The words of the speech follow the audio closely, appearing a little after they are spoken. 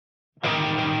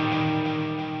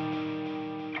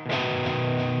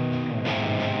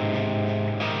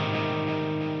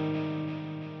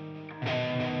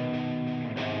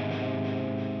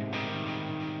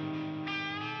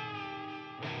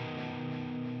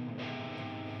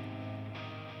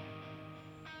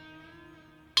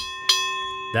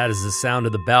That is the sound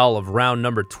of the bell of round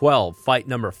number 12, fight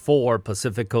number 4,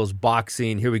 Pacific Coast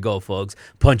Boxing. Here we go, folks.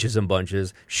 Punches and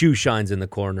bunches, shoe shines in the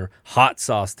corner, hot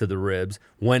sauce to the ribs.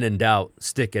 When in doubt,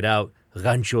 stick it out.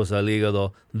 Ganchos al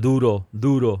hígado, duro,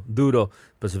 duro, duro.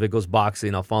 Pacific Coast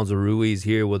Boxing, Alfonso Ruiz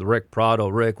here with Rick Prado.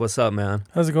 Rick, what's up, man?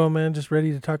 How's it going, man? Just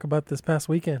ready to talk about this past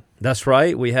weekend. That's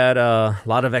right. We had a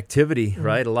lot of activity,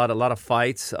 right? A lot of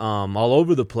fights all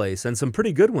over the place, and some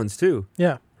pretty good ones too.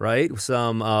 Yeah. Right?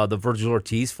 Some the Virgil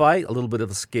Ortiz fight, a little bit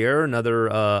of a scare,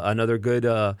 another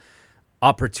good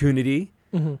opportunity,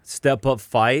 step up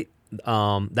fight.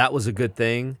 That was a good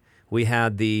thing. We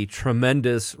had the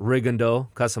tremendous Rigondeaux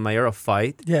Casamiro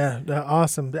fight. Yeah,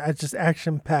 awesome. Just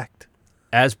action packed.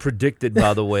 As predicted,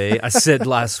 by the way, I said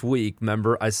last week,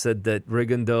 remember, I said that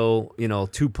Rigondeaux,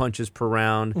 2 punches per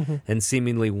round and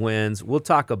seemingly wins. We'll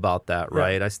talk about that,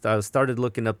 right? I started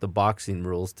looking up the boxing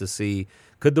rules to see,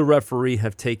 could the referee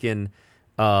have taken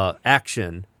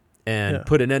action and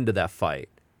put an end to that fight,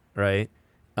 right?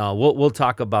 We'll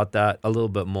talk about that a little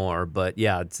bit more, but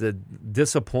yeah, it's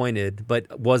disappointed,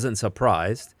 but wasn't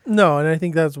surprised. No, and I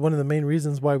think that's one of the main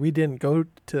reasons why we didn't go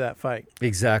to that fight.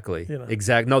 Exactly.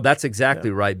 No, that's exactly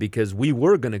right, because we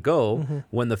were going to go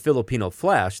when the Filipino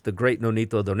Flash, the great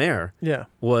Nonito Donaire,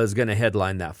 was going to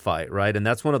headline that fight, right? And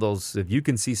that's one of those, if you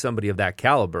can see somebody of that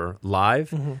caliber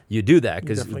live, you do that.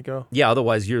 You definitely go. Yeah,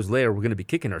 otherwise years later we're going to be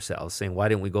kicking ourselves saying, why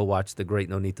didn't we go watch the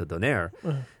great Nonito Donaire?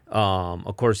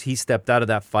 Of course, he stepped out of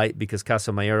that fight because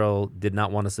Casamiro did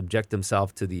not want to subject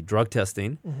himself to the drug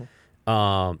testing,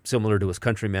 similar to his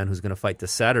countryman who's going to fight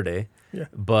this Saturday. Yeah.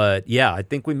 But, yeah, I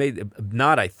think we made –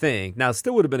 now, it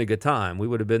still would have been a good time. We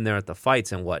would have been there at the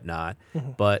fights and whatnot.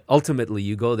 But ultimately,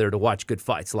 you go there to watch good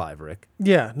fights live, Rick.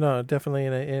 Yeah, no, definitely.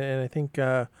 And I think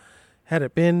had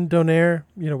it been Donaire,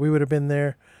 we would have been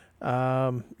there.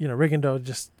 Rigondeaux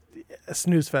just – a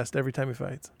snooze fest every time he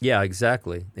fights. Yeah,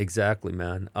 exactly,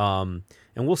 man. And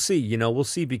we'll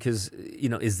see, because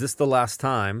is this the last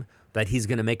time that he's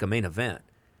going to make a main event?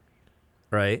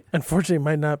 Right? Unfortunately, it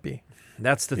might not be.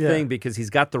 That's the thing, because he's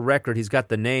got the record, he's got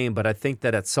the name, but I think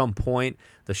that at some point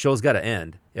the show's got to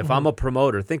end. If I'm a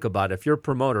promoter, think about it. If you're a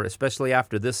promoter, especially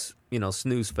after this,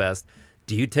 snooze fest,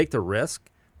 do you take the risk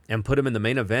and put him in the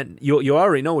main event? You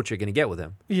already know what you're going to get with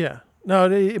him. Yeah. No,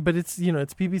 but it's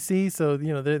it's PBC, so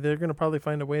they're going to probably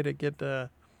find a way to get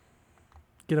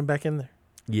him back in there.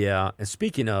 Yeah, and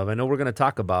speaking of, I know we're going to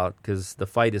talk about, because the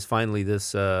fight is finally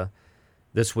this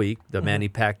week, the Manny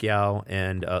Pacquiao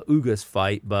and Ugas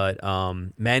fight. But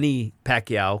Manny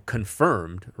Pacquiao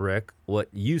confirmed, Rick, what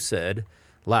you said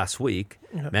last week.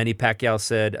 Manny Pacquiao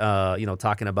said,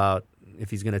 talking about if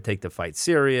he's going to take the fight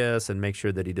serious and make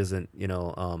sure that he doesn't,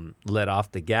 let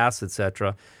off the gas,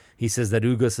 etc. He says that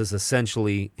Ugas is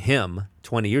essentially him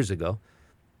 20 years ago,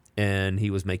 and he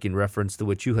was making reference to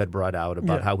what you had brought out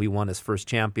about how he won his first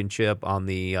championship on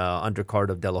the undercard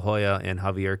of De La Hoya and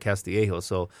Javier Castillejo.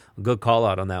 So a good call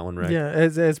out on that one, Rick. Yeah,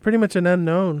 it's pretty much an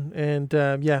unknown, and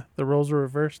the roles were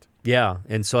reversed. Yeah,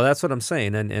 and so that's what I'm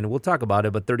saying, and we'll talk about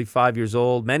it, but 35 years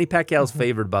old. Manny Pacquiao's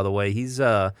favored, by the way. He's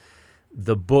the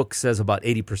book says about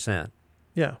 80%.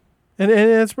 Yeah, and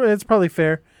it's probably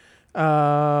fair,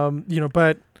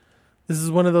 but this is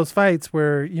one of those fights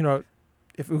where,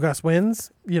 if Ugas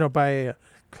wins, by a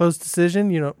close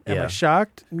decision, am I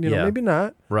shocked? Maybe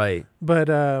not. Right. But,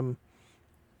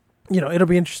 it'll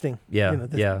be interesting. Yeah,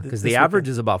 because the average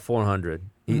is about 400.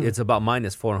 It's about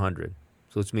minus 400.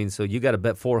 So which means, you got to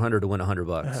bet 400 to win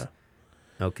 $100.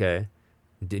 Okay.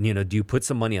 Do you put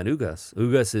some money on Ugas?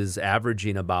 Ugas is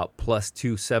averaging about plus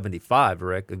 275,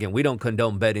 Rick. Again, we don't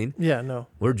condone betting. Yeah, no.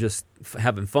 We're just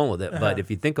having fun with it. But if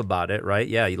you think about it, right?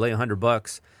 Yeah, you lay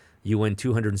 $100, you win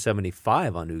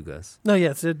 275 on Ugas. No,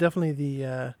 yeah, it's definitely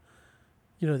the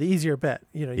the easier bet.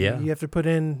 You have to put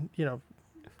in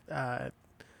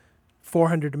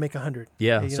 400 to make 100.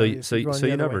 Yeah, so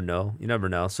you never know. You never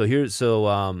know. So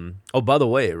by the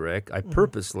way, Rick, I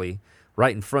purposely,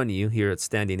 right in front of you here at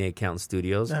Standing 8 Count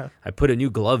Studios, I put a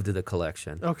new glove to the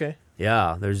collection. Okay.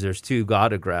 Yeah, there's 2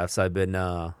 autographs. I've been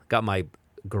got my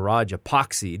garage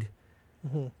epoxied,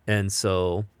 and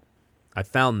so I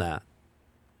found that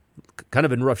kind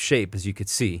of in rough shape, as you could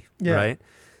see, right?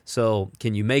 So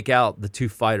can you make out the 2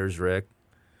 fighters, Rick?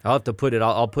 I'll have to put it.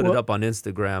 I'll put it up on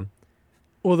Instagram.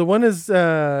 Well, the one is,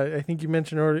 I think you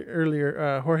mentioned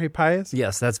earlier, Jorge Paez.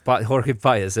 Yes, that's Jorge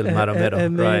Paez, El Maramero,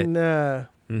 and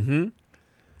then,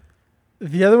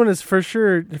 The other one is for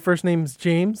sure. The first name's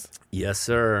James. Yes,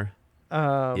 sir.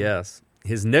 Yes.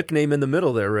 His nickname in the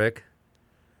middle there, Rick.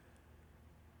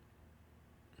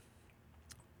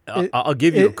 I'll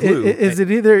give you a clue. It's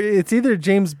either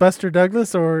James Buster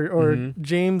Douglas or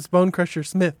James Bone Crusher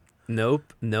Smith.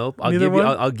 Nope.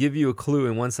 I'll give you a clue,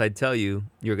 and once I tell you,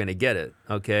 you're gonna get it.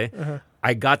 Okay. Uh-huh.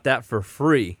 I got that for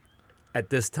free at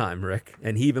this time, Rick,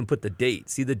 and he even put the date.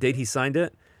 See the date he signed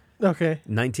it? Okay.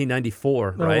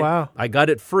 1994. Right. Oh wow. I got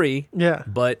it free. Yeah.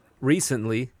 But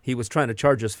recently he was trying to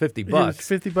charge us $50.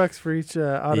 $50 for each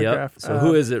autograph. Yep. So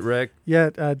who is it, Rick?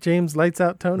 Yeah, James Lights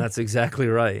Out Tony. That's exactly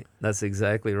right.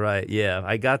 Yeah,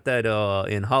 I got that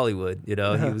in Hollywood. He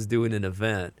was doing an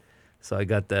event, so I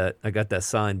got that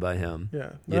signed by him.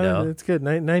 Yeah, it's good.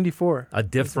 94. A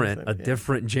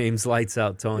different James Lights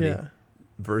Out Tony. Yeah.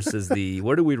 Versus the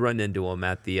where do we run into him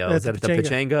at the was that at the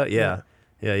Pechanga? Yeah.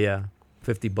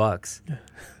 $50.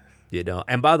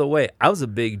 And by the way, I was a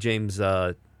big James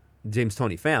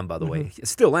Tony fan, by the way.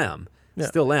 Still am. Yeah.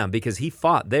 Still am, because he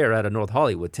fought there out of North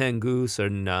Hollywood, Tengoose,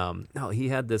 and he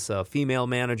had this female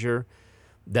manager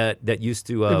that used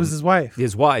to. It was his wife.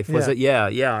 His wife was it? Yeah.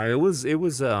 It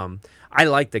was. I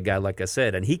liked the guy, like I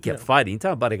said, and he kept fighting.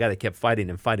 Talk about a guy that kept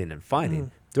fighting and fighting and fighting.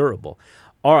 Durable.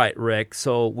 All right, Rick.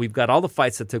 So we've got all the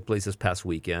fights that took place this past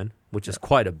weekend, which is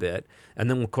quite a bit, and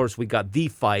then of course we got the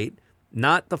fight,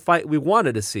 not the fight we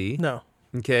wanted to see. No.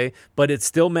 Okay, but it's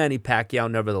still Manny Pacquiao,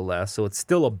 nevertheless. So it's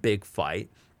still a big fight.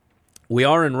 We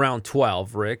are in round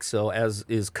 12, Rick. So as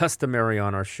is customary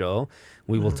on our show,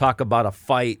 we will talk about a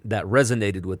fight that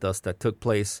resonated with us that took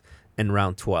place in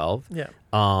round 12. Yeah.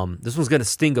 This one's going to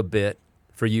sting a bit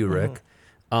for you, Rick.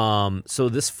 So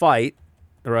this fight,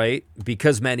 right,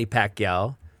 because Manny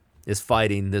Pacquiao is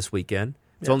fighting this weekend,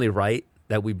 it's only right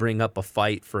that we bring up a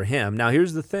fight for him. Now,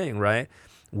 here's the thing, right?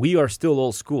 We are still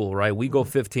old school, right? We go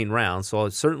 15 rounds, so I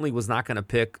certainly was not going to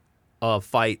pick a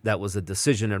fight that was a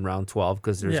decision in round 12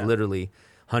 because there's literally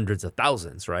hundreds of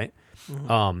thousands, right?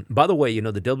 By the way,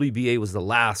 the WBA was the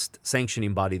last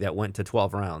sanctioning body that went to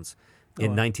 12 rounds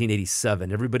in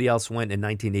 1987. Everybody else went in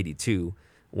 1982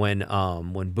 when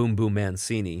Boom Boom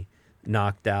Mancini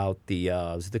knocked out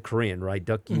the Korean, right?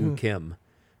 Duk-Koo Kim.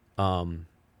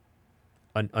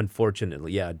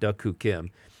 Unfortunately, Duk-Koo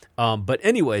Kim. But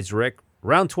anyways, Rick,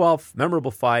 round 12,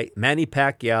 memorable fight. Manny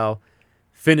Pacquiao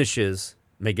finishes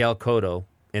Miguel Cotto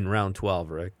in round 12,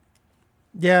 Rick.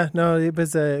 Yeah, no, it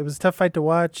was a tough fight to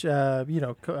watch.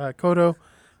 Cotto,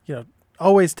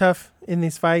 always tough in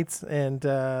these fights, and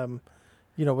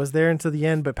was there until the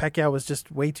end. But Pacquiao was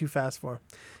just way too fast for him.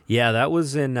 Yeah, that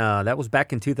was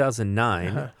back in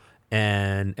 2009.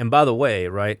 And by the way,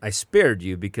 right, I spared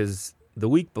you because the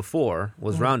week before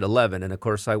was round 11, and of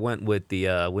course I went with we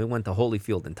went to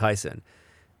Holyfield and Tyson.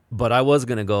 But I was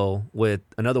going to go with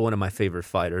another one of my favorite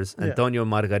fighters, Antonio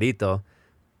Margarito,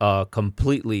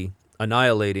 completely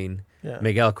annihilating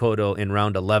Miguel Cotto in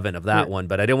round 11 of that one.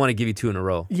 But I didn't want to give you two in a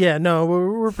row. Yeah, no,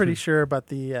 we're pretty sure about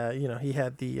the, he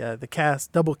had the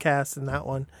cast, double cast in that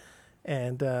one.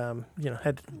 And,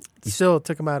 still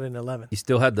took him out in 11. You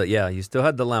still had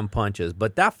the lamb punches.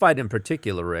 But that fight in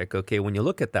particular, Rick, okay, when you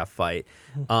look at that fight,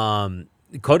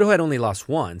 Cotto had only lost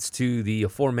once to the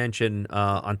aforementioned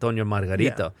Antonio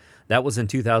Margarito. Yeah. That was in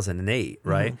 2008,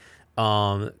 right?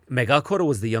 Miguel Cotto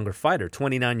was the younger fighter,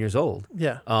 29 years old.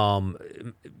 Yeah.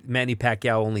 Manny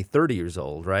Pacquiao only 30 years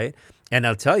old, right? And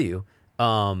I'll tell you,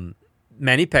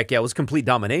 Manny Pacquiao was complete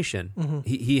domination.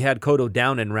 He had Cotto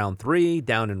down in round 3,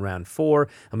 down in round 4.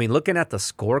 I mean, looking at the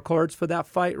scorecards for that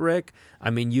fight, Rick, I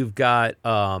mean, you've got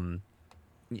Manny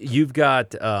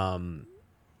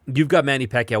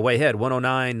Pacquiao way ahead,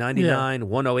 109, 99,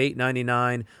 108,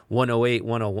 99, 108,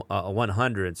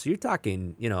 100. So you're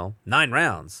talking, 9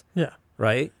 rounds. Yeah.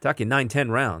 Right? Talking 9-10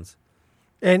 rounds.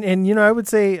 And I would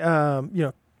say,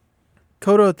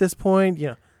 Cotto at this point,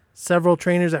 several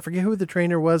trainers. I forget who the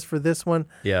trainer was for this one.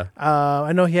 Yeah.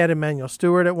 I know he had Emmanuel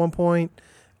Stewart at one point.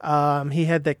 He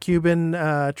had that Cuban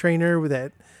trainer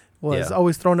that was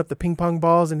always throwing up the ping pong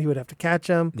balls, and he would have to catch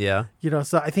them. Yeah.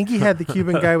 So I think he had the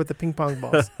Cuban guy with the ping pong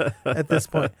balls at this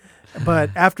point.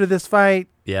 But after this fight,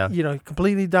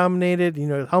 completely dominated,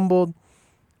 humbled,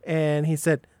 and he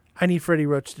said, I need Freddie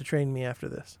Roach to train me after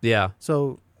this. Yeah.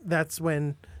 So that's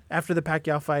when, after the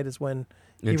Pacquiao fight is when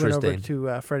he went over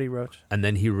to Freddie Roach. And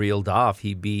then he reeled off.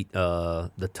 He beat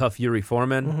the tough Yuri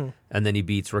Foreman, and then he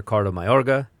beats Ricardo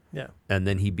Mayorga. Yeah. And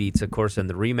then he beats, of course, in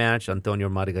the rematch, Antonio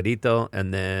Margarito.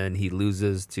 And then he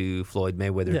loses to Floyd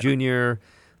Mayweather Jr.,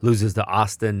 loses to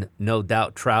Austin, no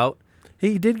doubt, Trout.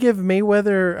 He did give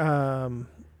Mayweather,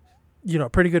 a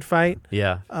pretty good fight.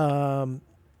 Yeah.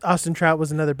 Austin Trout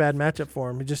was another bad matchup for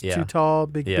him. He's just too tall,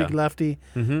 big lefty,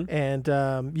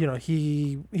 and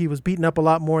he was beaten up a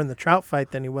lot more in the Trout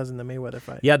fight than he was in the Mayweather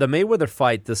fight. Yeah, the Mayweather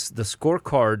fight, the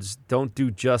scorecards don't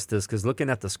do justice, because looking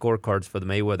at the scorecards for the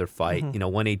Mayweather fight,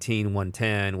 118,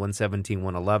 110, 117,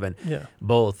 111,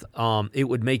 both, it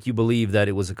would make you believe that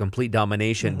it was a complete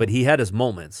domination, but he had his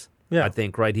moments, I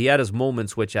think, right? He had his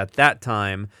moments, which at that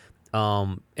time,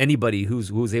 anybody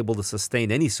who's able to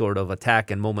sustain any sort of attack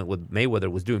and moment with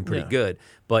Mayweather was doing pretty good.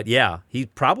 But he's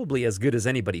probably as good as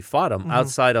anybody fought him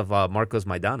outside of Marcos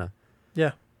Maidana.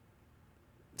 Yeah.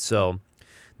 So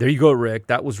there you go, Rick.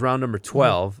 That was round number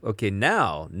 12. Okay,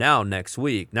 now next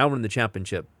week, now we're in the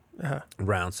championship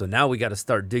round. So now we got to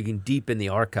start digging deep in the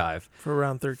archive for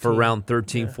round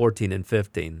 13. 14, and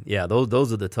 15. Yeah,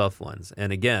 those are the tough ones.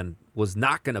 And again, was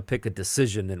not going to pick a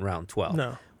decision in round 12.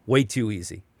 No. Way too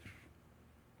easy.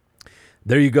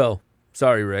 There you go.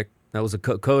 Sorry, Rick. That was a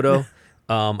Cotto.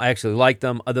 I actually liked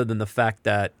them, other than the fact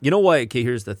that, you know what? Okay,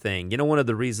 here's the thing. You know one of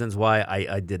the reasons why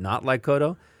I did not like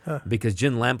Cotto? Because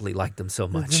Jim Lampley liked him so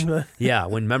much.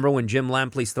 Remember when Jim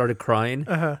Lampley started crying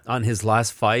on his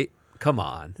last fight? Come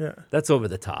on. Yeah. That's over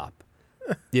the top.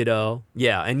 Yeah,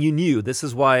 and you knew. This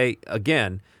is why,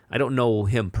 again, I don't know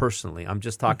him personally. I'm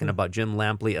just talking about Jim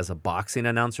Lampley as a boxing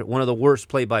announcer. One of the worst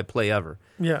play-by-play ever.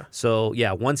 Yeah. So,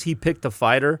 once he picked a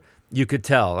fighter, you could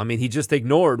tell. I mean, he just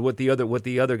ignored what the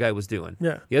other guy was doing.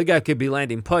 Yeah. The other guy could be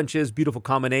landing punches, beautiful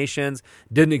combinations,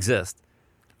 didn't exist.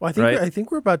 Well, I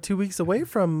think we're about 2 weeks away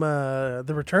from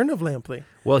the return of Lampley.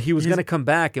 Well, he was going to come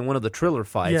back in one of the Triller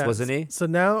fights, wasn't he? So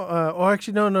now,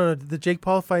 actually, no. The Jake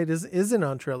Paul fight isn't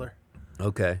on Triller.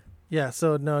 Okay. Yeah.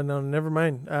 So no, never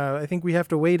mind. I think we have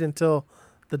to wait until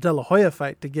the De La Hoya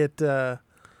fight to get Jim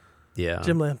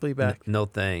Lampley back. No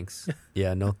thanks.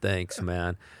 No thanks,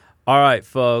 man. All right,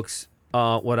 folks.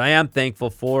 What I am thankful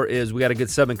for is we got a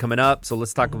good 7 coming up. So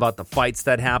let's talk about the fights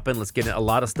that happened. Let's get a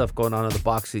lot of stuff going on in the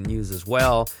boxing news as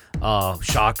well.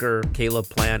 Shocker, Caleb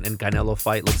Plant and Canelo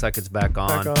fight looks like it's back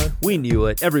on. We knew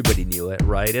it. Everybody knew it,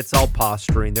 right? It's all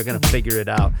posturing. They're going to figure it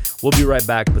out. We'll be right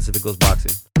back. Pacific Coast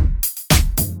Boxing.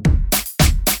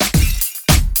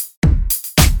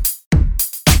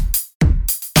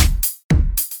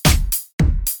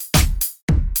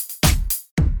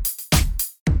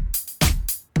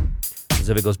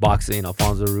 Pacific Coast Boxing,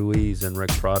 Alfonso Ruiz and Rick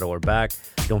Prado are back.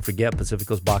 Don't forget,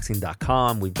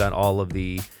 PacificCoastBoxing.com. We've got all of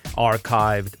the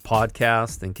archived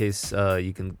podcasts in case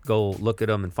you can go look at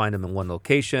them and find them in one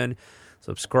location.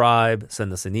 Subscribe,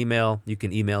 send us an email. You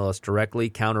can email us directly,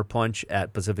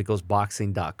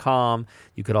 counterpunch@PacificCoastBoxing.com.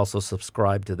 You could also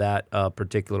subscribe to that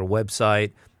particular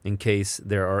website in case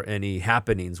there are any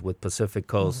happenings with Pacific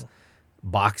Coast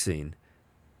Boxing.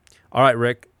 All right,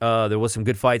 Rick, there was some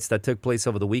good fights that took place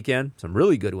over the weekend, some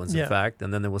really good ones, in fact,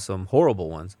 and then there was some horrible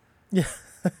ones. Yeah.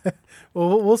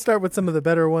 Well, we'll start with some of the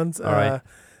better ones. All right.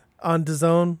 On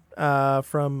DAZN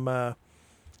from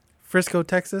Frisco,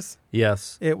 Texas.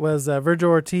 Yes. It was Virgil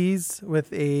Ortiz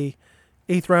with a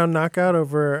 8th-round knockout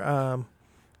over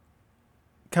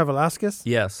Kavaliauskas.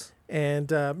 Yes.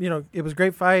 And, it was a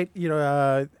great fight.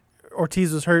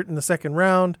 Ortiz was hurt in the 2nd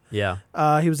round. Yeah.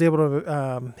 He was able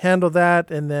to handle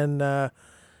that. And then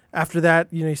after that,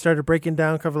 he started breaking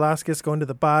down Kavaliauskas, going to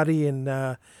the body.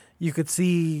 And you could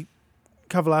see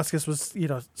Kavaliauskas was,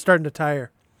 starting to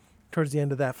tire towards the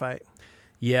end of that fight.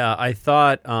 Yeah, I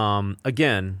thought,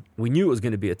 again, we knew it was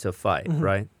going to be a tough fight,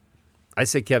 right? I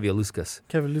say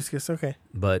Kavaliauskas, okay.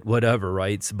 But whatever,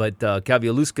 right? But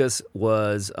Kavaliauskas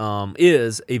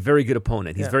is a very good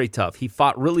opponent. He's very tough. He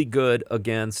fought really good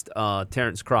against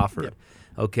Terrence Crawford. Yep.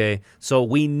 Okay, so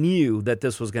we knew that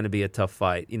this was going to be a tough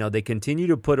fight. They continue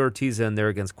to put Ortiz in there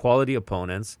against quality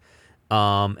opponents,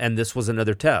 and this was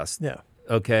another test. Yeah.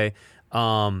 Okay.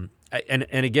 And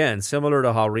again, similar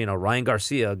to how Ryan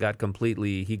Garcia got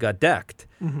decked,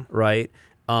 right?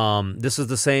 This is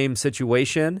the same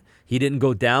situation. He didn't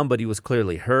go down, but he was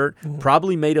clearly hurt.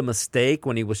 Probably made a mistake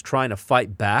when he was trying to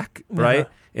fight back, right?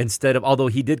 Although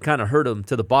he did kind of hurt him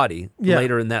to the body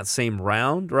later in that same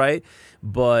round, right?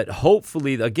 But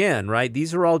hopefully, again, right,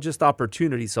 these are all just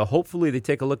opportunities. So hopefully they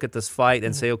take a look at this fight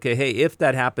and say, okay, hey, if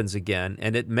that happens again,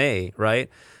 and it may, right?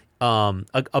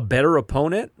 A better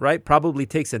opponent, right, probably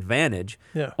takes advantage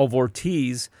of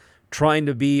Ortiz trying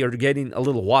to be or getting a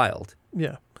little wild.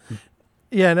 Yeah.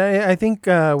 Yeah, and I think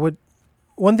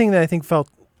one thing that I think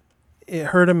it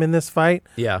hurt him in this fight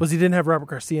was he didn't have Robert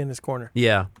Garcia in his corner.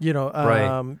 Yeah. Right.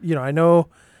 I know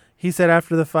he said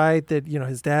after the fight that,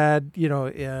 his dad,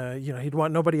 he'd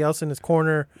want nobody else in his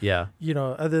corner. Yeah.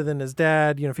 Other than his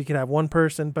dad, if he could have one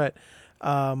person. But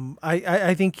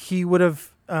I think he would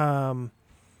have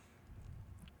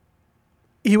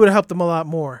he would have helped them a lot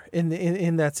more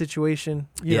in that situation.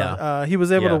 You know, he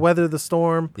was able to weather the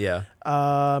storm. Yeah.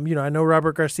 You know, I know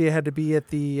Robert Garcia had to be at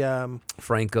the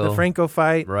Franco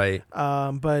fight. Right.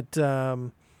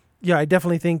 Yeah, I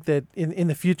definitely think that in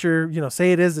the future, you know,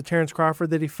 say it is the Terrence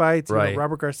Crawford that he fights, you know,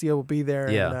 Robert Garcia will be there,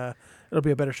 and it'll be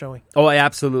a better showing. Oh, I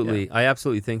absolutely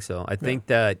think so. I think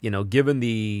that, you know, given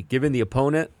the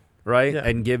opponent, right,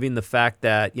 and given the fact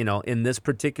that, you know, in this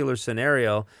particular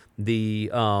scenario, the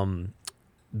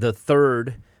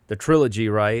trilogy,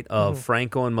 right, of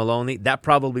Franco and Maloney, that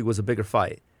probably was a bigger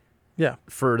fight. Yeah.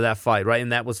 For that fight, right?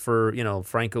 And that was for, you know,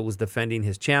 Franco was defending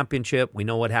his championship. We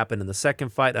know what happened in the second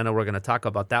fight. I know we're going to talk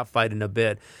about that fight in a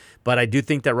bit. But I do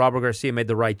think that Robert Garcia made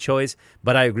the right choice.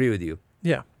 But I agree with you.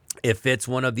 Yeah. If it's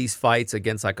one of these fights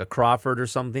against like a Crawford or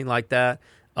something like that,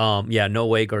 no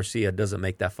way Garcia doesn't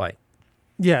make that fight.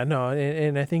 Yeah, no,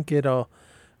 and I think it'll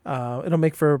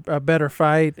make for a better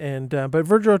fight. And but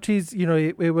Vergil Ortiz, you know,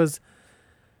 it was.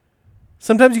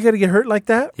 Sometimes you got to get hurt like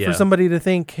that for somebody to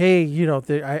think, hey, you know,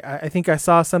 I think I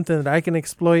saw something that I can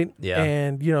exploit,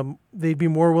 and, you know, they'd be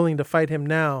more willing to fight him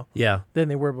now than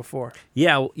they were before.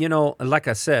 Yeah, you know, like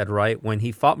I said, right, when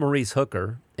he fought Maurice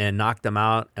Hooker and knocked him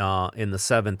out in the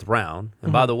 7th round,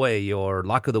 and by the way, your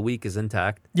lock of the week is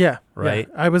intact. Yeah. Right?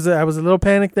 Yeah. I was a little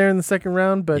panicked there in the 2nd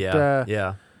round, but,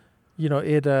 you know,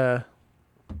 it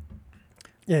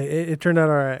turned out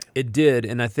all right. It did,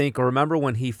 and I think, remember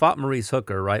when he fought Maurice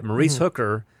Hooker, right? Maurice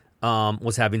Hooker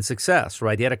was having success,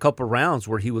 right? He had a couple rounds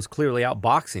where he was clearly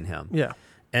outboxing him. Yeah.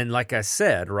 And like I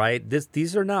said, right,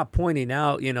 these are not pointing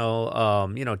out, you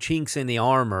know, chinks in the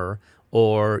armor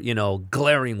or, you know,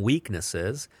 glaring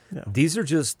weaknesses. Yeah. These are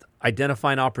just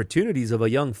identifying opportunities of a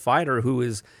young fighter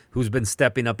who's been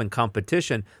stepping up in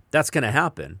competition. That's going to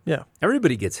happen. Yeah.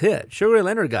 Everybody gets hit. Sugar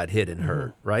Leonard got hit and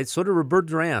hurt, right? So did Robert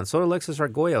Duran. So did Alexis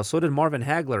Arguello. So did Marvin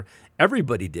Hagler.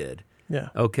 Everybody did. Yeah.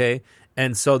 Okay?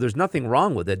 And so there's nothing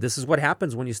wrong with it. This is what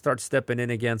happens when you start stepping in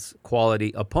against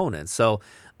quality opponents. So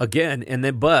again,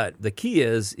 but the key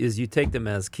is you take them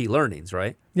as key learnings,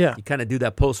 right? Yeah. You kind of do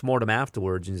that post-mortem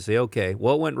afterwards and you say, okay,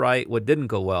 what went right, what didn't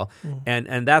go well?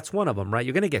 And that's one of them, right?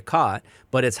 You're going to get caught,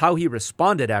 but it's how he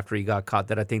responded after he got caught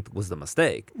that I think was the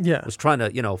mistake. Yeah. Was trying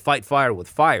to, you know, fight fire with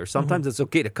fire. Sometimes it's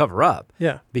okay to cover up.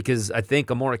 Yeah. Because I think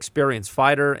a more experienced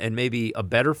fighter and maybe a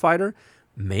better fighter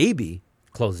maybe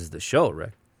closes the show,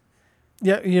 Rick.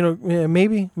 Yeah, you know,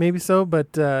 maybe so, but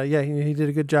he did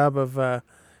a good job of,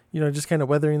 you know, just kind of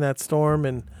weathering that storm,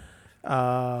 and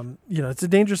you know, it's a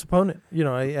dangerous opponent. You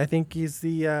know, I think he's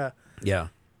the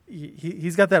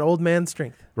he's got that old man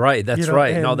strength. Right, that's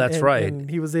right. That's right. And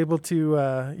he was able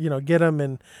to, you know, get him.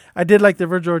 And I did like the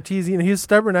Vergil Ortiz. You know, he was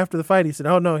stubborn after the fight. He said,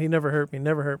 "Oh no, he never hurt me.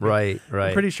 Right.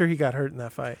 I'm pretty sure he got hurt in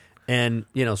that fight. And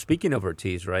you know, speaking of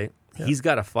Ortiz, right, he's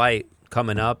got a fight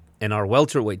coming up in our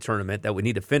welterweight tournament that we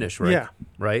need to finish, right? Yeah.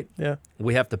 Right? Yeah.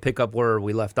 We have to pick up where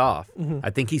we left off.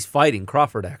 I think he's fighting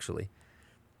Crawford, actually.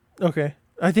 Okay.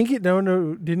 I think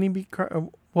didn't he beat Crawford?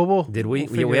 Well, did we?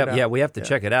 We have to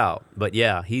check it out. But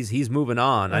yeah, he's moving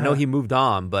on. I know he moved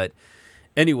on, but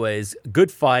anyways,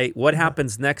 good fight. What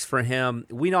happens next for him?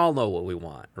 We all know what we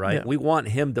want, right? Yeah. We want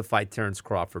him to fight Terrence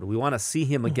Crawford. We want to see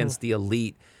him against the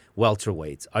elite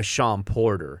welterweights, a Sean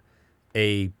Porter,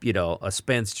 a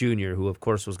Spence Jr., who of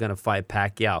course was going to fight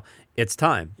Pacquiao. It's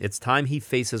time. It's time he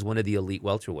faces one of the elite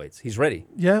welterweights. He's ready.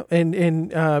 Yeah, and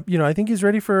you know, I think he's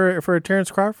ready for a Terrence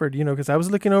Crawford. You know, because I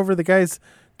was looking over the guys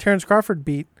Terrence Crawford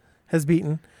has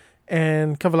beaten,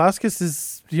 and Kavaliauskas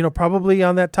is, you know, probably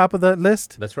on that top of the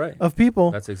list. That's right. Of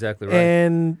people. That's exactly right.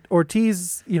 And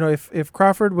Ortiz, you know, if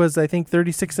Crawford was, I think,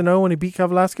 36-0 when he beat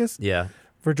Kavaliauskas. Yeah.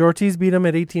 Vergil Ortiz beat him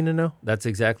at 18-0. That's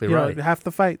exactly right. You know, half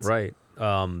the fights. Right.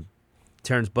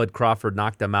 Terrence Bud Crawford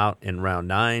knocked him out in round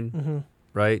 9,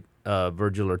 right?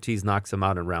 Vergil Ortiz knocks him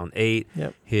out in round 8.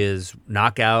 Yep. His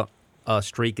knockout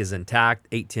streak is intact,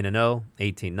 18-0,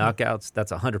 18 knockouts.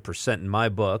 That's 100% in my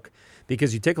book,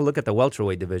 because you take a look at the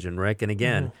welterweight division, Rick, and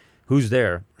again, who's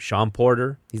there? Sean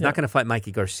Porter. He's not going to fight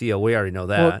Mikey Garcia. We already know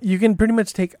that. Well, you can pretty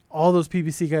much take all those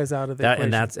PBC guys out of the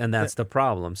equation. And that's the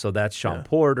problem. So that's Sean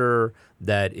Porter.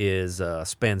 That is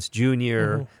Spence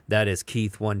Jr. That is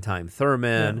Keith one-time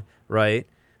Thurman, right?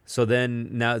 So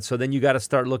then you got to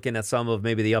start looking at some of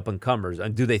maybe the up-and-comers.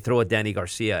 And do they throw a Danny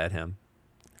Garcia at him,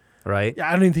 right? Yeah,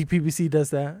 I don't even think PBC does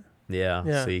that.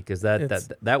 Yeah. See, because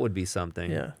that would be something.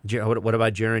 Yeah. What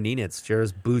about Jaron Ennis?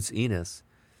 Jairus Boots Ennis?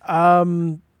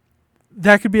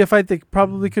 That could be a fight that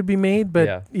probably could be made,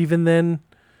 but even then,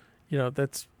 you know, I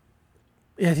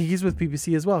think he's with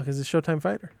PBC as well because he's a Showtime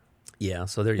fighter. Yeah,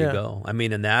 so there you go. I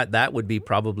mean, and that would be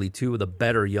probably two of the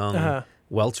better young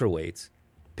welterweights.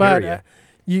 But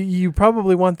You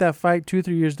probably want that fight 2-3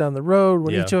 years down the road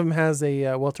when Yeah. each of them has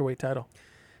a welterweight title.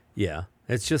 Yeah.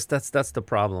 It's just that's the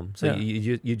problem. So Yeah.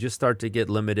 you just start to get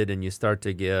limited, and you start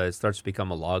to get it starts to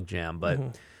become a logjam. But Mm-hmm.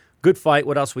 good fight.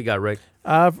 What else we got, Rick?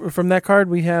 From that card,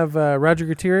 we have Roger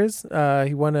Gutierrez.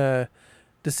 He won a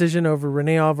decision over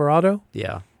Rene Alvarado.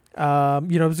 Yeah.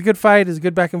 It was a good fight. It was a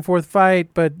good back and forth fight,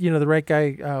 but the right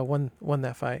guy won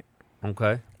that fight.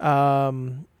 Okay.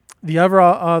 The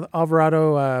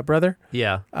Alvarado brother,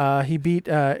 Yeah. he beat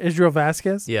Israel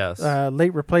Vasquez. Yes.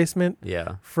 Late replacement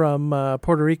Yeah. from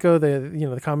Puerto Rico.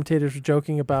 The commentators were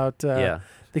joking about Yeah.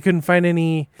 they couldn't find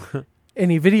any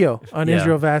video on Yeah.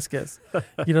 Israel Vasquez.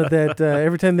 That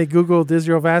every time they Googled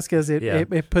Israel Vasquez,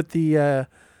 it put the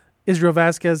Israel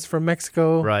Vasquez from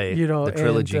Mexico. Right. The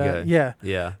trilogy guy. Yeah.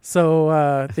 Yeah.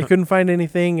 So they couldn't find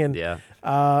anything, and Yeah.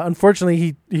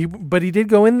 unfortunately, he did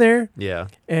go in there, Yeah.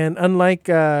 and unlike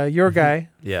your guy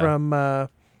Yeah. from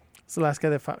it's the last guy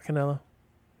that fought Canelo.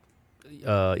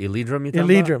 Elidrum, you talking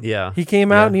Elidrum. about? Yeah. He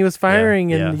came out and he was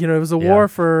firing, and it was a war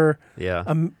for Yeah.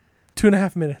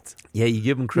 2.5 minutes. Yeah, you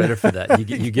give him credit for that.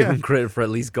 You give him credit for at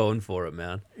least going for it,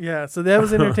 man. Yeah, so that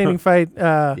was an entertaining fight.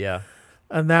 Yeah.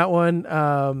 On that one,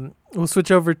 we'll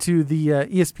switch over to the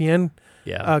ESPN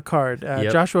Yeah. card.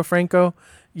 Yep. Joshua Franco,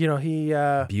 he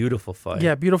Beautiful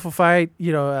fight. beautiful fight.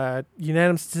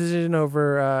 Unanimous decision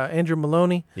over Andrew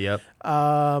Maloney. Yep.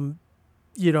 And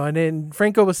then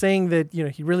Franco was saying that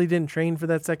he really didn't train for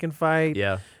that second fight.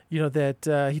 Yeah.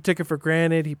 That he took it for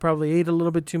granted. He probably ate a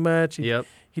little bit too much. Yep.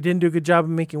 He didn't do a good job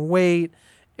of making weight,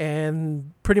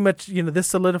 and pretty much this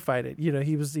solidified it.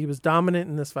 He was dominant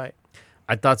in this fight.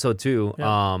 I thought so too.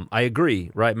 Yeah. I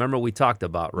agree. Right. Remember we talked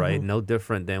about, right? Mhm. No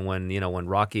different than when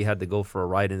Rocky had to go for a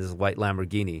ride in his white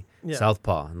Lamborghini, Yeah.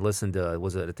 Southpaw, and listen to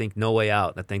I think No Way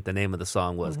Out. I think the name of the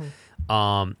song was.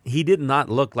 Mhm. He did not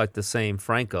look like the same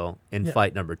Franco in Yeah.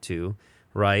 fight number 2,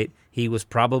 right? He was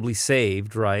probably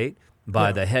saved, right, by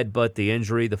Yeah. the headbutt, the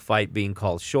injury, the fight being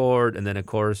called short, and then of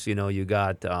course you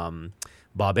got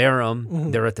Bob Arum.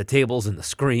 Mhm. They're at the tables and the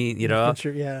screen,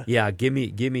 Sure, yeah. Yeah, give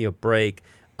me a break.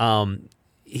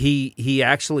 He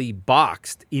actually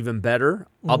boxed even better,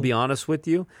 I'll be honest with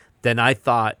you, than I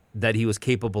thought that he was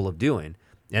capable of doing.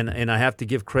 And I have to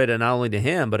give credit not only to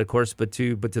him, but of course, but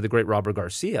to the great Robert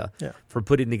Garcia Yeah. for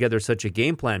putting together such a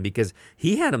game plan, because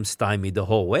he had him stymied the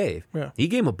whole way. Yeah. He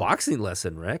gave him a boxing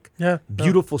lesson, Rick. Yeah.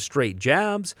 Beautiful straight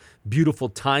jabs, beautiful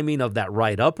timing of that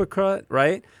right uppercut,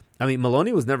 right? I mean,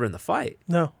 Maloney was never in the fight.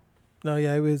 No,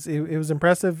 yeah, it was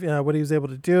impressive what he was able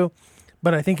to do,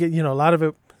 but I think a lot of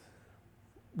it,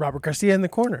 Robert Garcia in the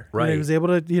corner, Right. He was able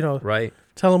to Right.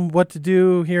 tell him what to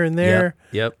do here and there.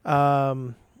 Yep.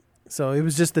 So it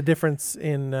was just the difference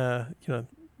in the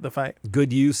fight.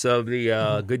 Good use of the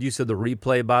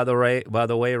replay by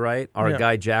the way, right? Our Yeah.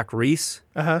 guy Jack Reese,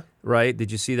 right?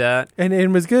 Did you see that? And it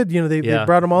was good. They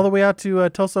brought him all the way out to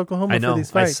Tulsa, Oklahoma I know. for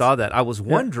these fights. I saw that. I was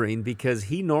wondering because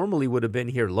he normally would have been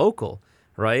here local,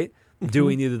 right?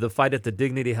 Doing either the fight at the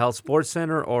Dignity Health Sports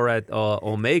Center or at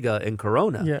Omega in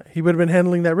Corona. Yeah, he would have been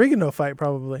handling that Rigano fight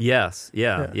probably. Yes.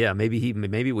 Yeah.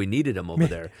 Maybe we needed him over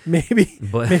there. Maybe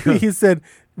he said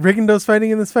Rigondeaux's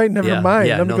fighting in this fight. Never mind.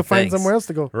 Let me go find somewhere else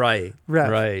to go. Right.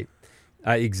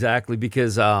 Exactly,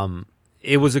 because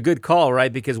it was a good call,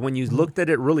 right? Because when you looked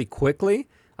at it really quickly,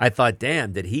 I thought,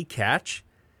 damn, did he catch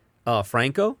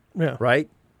Franco? Yeah. Right?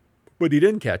 But he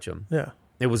didn't catch him. Yeah.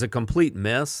 It was a complete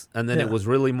miss, and then Yeah. it was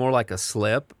really more like a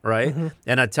slip, right? Mm-hmm.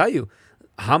 And I tell you,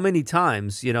 how many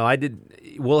times,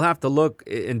 we'll have to look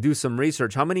and do some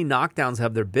research. How many knockdowns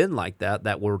have there been like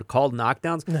that were called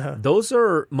knockdowns? Uh-huh. Those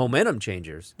are momentum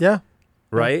changers. Yeah.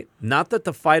 Right? Not that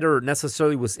the fighter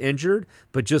necessarily was injured,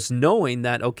 but just knowing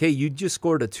that, okay, you just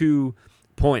scored a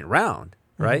 2-point round,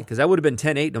 right? Because that would have been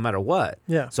 10-8 no matter what.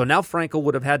 Yeah. So now Franco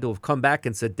would have had to have come back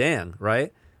and said, dang,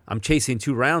 right? I'm chasing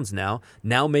 2 rounds now.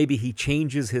 Now maybe he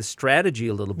changes his strategy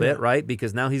a little bit, right?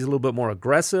 Because now he's a little bit more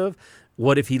aggressive.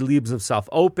 What if he leaves himself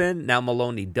open? Now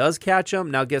Maloney does catch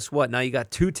him. Now guess what? Now you got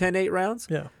 2 10-8 rounds?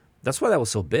 Yeah. That's why that was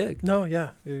so big. No, yeah.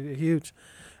 Huge.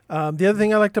 The other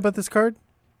thing I liked about this card,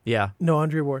 Yeah. no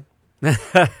Andre Ward.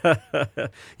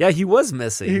 Yeah, he was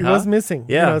missing. He was missing.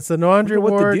 Yeah. So no Andre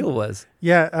Wonder Ward. what the deal was.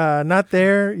 Yeah, not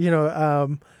there.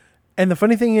 And the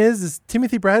funny thing is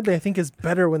Timothy Bradley, I think, is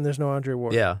better when there's no Andre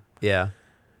Ward. Yeah.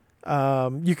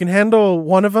 You can handle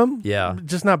one of them. Yeah.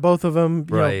 Just not both of them.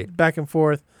 Right. Back and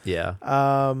forth. Yeah.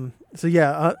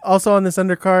 Also on this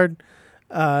undercard,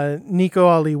 Nico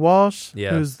Ali Walsh,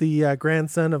 Yes. who's the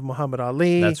grandson of Muhammad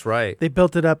Ali. That's right. They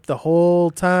built it up the whole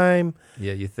time.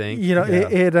 Yeah, you think?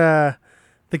 Yeah.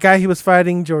 The guy he was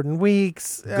fighting, Jordan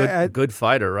Weeks. Good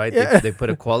fighter, right? Yeah. They put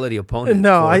a quality opponent.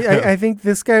 No, for him. I think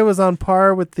this guy was on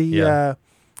par with the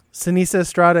Sinisa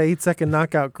Estrada 8-second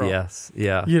knockout girl. Yes,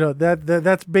 yeah. You know,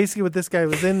 that's basically what this guy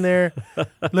was in there.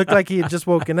 Looked like he had just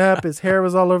woken up. His hair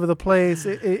was all over the place.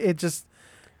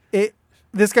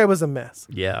 This guy was a mess.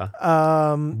 Yeah.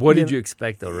 What did you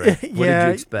expect, though, Rick? What did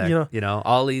you expect? You know,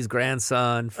 Ali's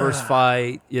grandson, first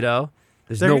fight, you know?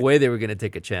 There's no way they were going to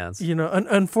take a chance. You know,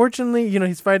 unfortunately, you know,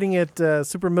 he's fighting at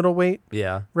super middleweight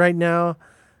right now.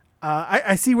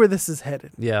 I see where this is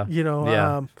headed. Yeah. You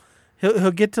know,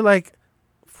 he'll get to like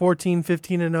 14,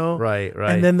 15-0. Right.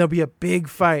 And then there'll be a big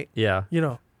fight. Yeah. You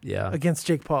know, against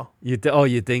Jake Paul. You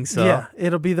think so? Yeah.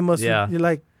 It'll be the most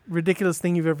like ridiculous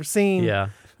thing you've ever seen. Yeah.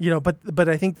 You know, but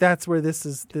I think that's where this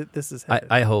is headed.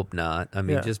 I hope not. I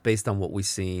mean, just based on what we've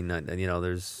seen, you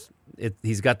know,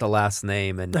 he's got the last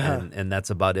name, and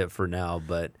that's about it for now.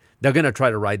 But they're going to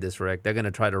try to ride this, Rick. They're going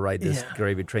to try to ride this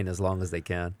gravy train as long as they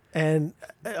can. And,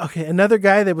 another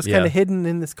guy that was kind of hidden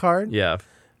in this card. Yeah.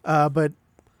 But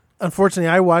unfortunately,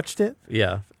 I watched it.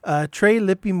 Yeah. Trey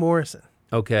Lippe Morrison.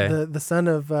 Okay. The son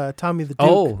of Tommy the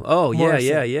Duke. Oh,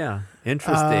 Morrison. yeah.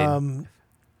 Interesting.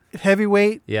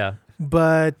 Heavyweight. Yeah.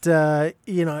 But,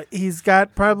 you know, he's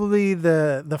got probably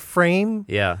the frame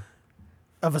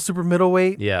of a super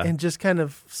middleweight and just kind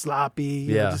of sloppy.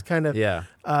 You know, just kind of. Yeah.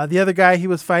 The other guy he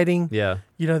was fighting,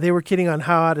 you know, they were kidding on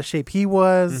how out of shape he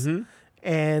was. Mm-hmm.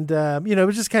 And, you know, it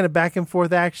was just kind of back and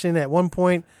forth action. At one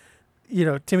point, you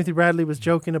know, Timothy Bradley was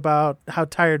joking about how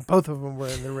tired both of them were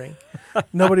in the ring.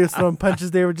 Nobody was throwing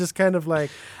punches. They were just kind of like.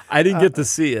 I didn't get to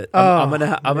see it. I'm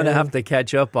gonna have to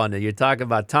catch up on it. You're talking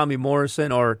about Tommy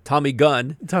Morrison or Tommy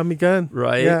Gunn. Tommy Gunn,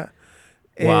 right? Yeah.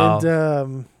 Wow.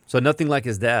 And so nothing like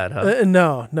his dad, huh?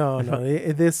 No.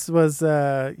 This was you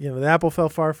know, the apple fell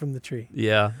far from the tree.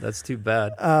 Yeah, that's too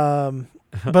bad.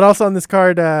 But also on this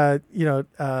card, you know,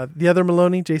 the other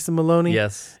Maloney, Jason Maloney.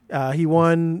 Yes. He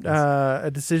won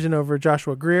a decision over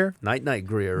Joshua Greer. Night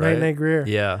Greer, right? Night Greer.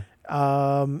 Yeah.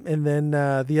 And then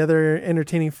the other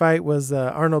entertaining fight was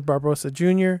Arnold Barbosa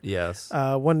Jr. Yes.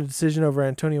 Won a decision over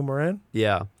Antonio Moran.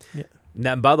 Yeah.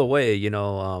 Now, by the way, you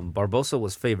know, Barbosa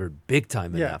was favored big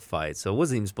time in that fight, so it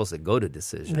wasn't even supposed to go to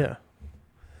decision. Yeah.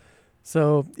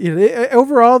 So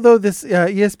overall, though, this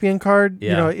ESPN card, you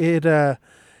know, it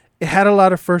had a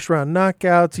lot of first round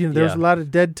knockouts. You know, there was a lot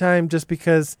of dead time just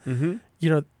because, you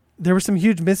know, there were some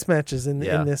huge mismatches in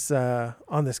this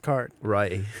on this card.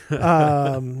 Right.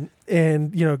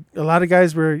 And you know, a lot of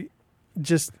guys were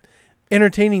just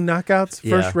entertaining knockouts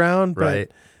first round,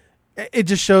 but it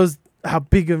just shows how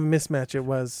big of a mismatch it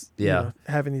was. You know,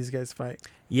 having these guys fight.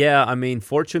 Yeah, I mean,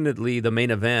 fortunately, the main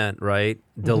event,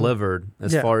 delivered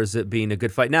as far as it being a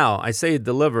good fight. Now, I say it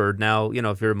delivered. Now, you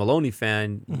know, if you're a Maloney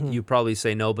fan, you probably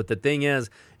say no. But the thing is,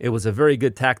 it was a very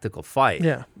good tactical fight.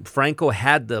 Yeah, Franco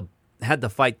had the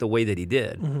fight the way that he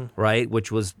did, right?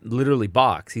 Which was literally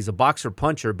box. He's a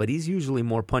boxer-puncher, but he's usually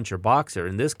more puncher-boxer.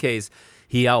 In this case,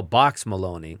 he outboxed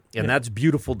Maloney, and that's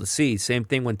beautiful to see. Same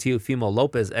thing when Teofimo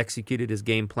Lopez executed his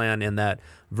game plan in that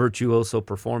virtuoso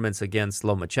performance against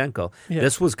Lomachenko. Yeah.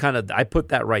 This was kind of, I put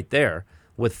that right there,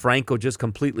 with Franco just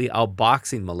completely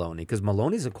outboxing Maloney, because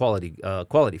Maloney's a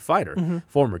quality fighter,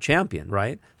 former champion,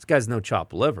 right? This guy's no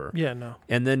chopped liver. Yeah, no.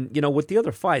 And then, you know, with the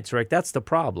other fights, right, that's the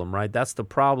problem, right? That's the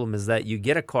problem, is that you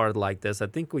get a card like this. I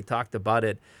think we talked about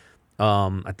it,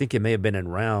 I think it may have been in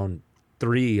round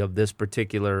 3 of this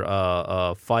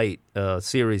particular fight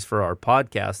series for our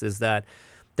podcast, is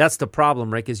that's the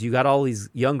problem, right? Because you got all these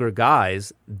younger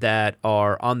guys that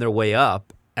are on their way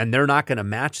up, and they're not going to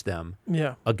match them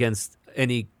against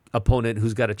any opponent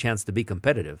who's got a chance to be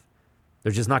competitive.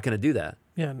 They're just not going to do that.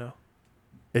 Yeah, no.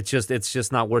 It's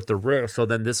just not worth the risk. So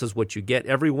then this is what you get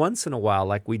every once in a while,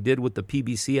 like we did with the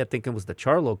PBC. I think it was the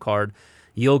Charlo card.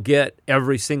 You'll get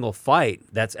every single fight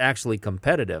that's actually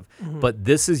competitive. But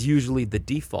this is usually the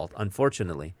default,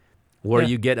 unfortunately, where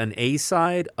you get an A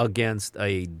side against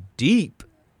a deep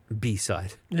B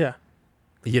side. Yeah.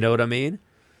 You know what I mean?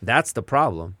 That's the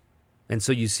problem. And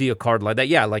so you see a card like that.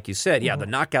 Yeah, like you said, the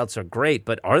knockouts are great,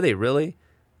 but are they really?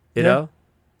 You know?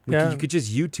 You could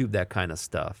just YouTube that kind of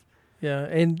stuff. Yeah,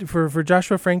 and for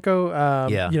Joshua Franco,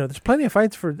 you know, there's plenty of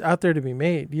fights out there to be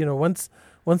made. You know, once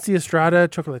the Estrada,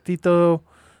 Chocolatito,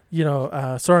 you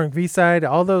know, Soaring V-Side,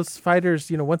 all those fighters,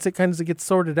 you know, once it kind of gets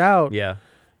sorted out, you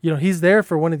know, he's there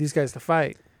for one of these guys to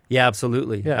fight. Yeah,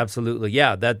 absolutely. Yeah. Absolutely.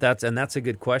 Yeah, that's a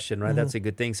good question, right? That's a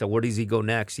good thing. So where does he go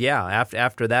next? Yeah,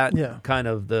 after that kind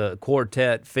of the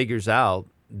quartet figures out,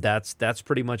 that's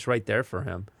pretty much right there for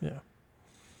him. Yeah.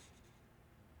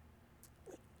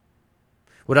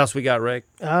 What else we got, Rick?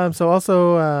 So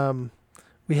also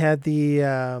we had the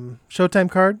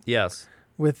Showtime card. Yes.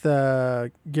 With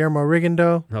Guillermo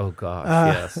Rigondeaux. Oh gosh,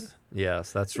 yes.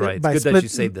 Yes, that's right. It's By good that split- you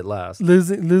saved it last.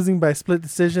 losing by split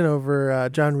decision over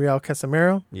John Real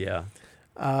Casimiro. Yeah.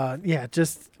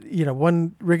 Just,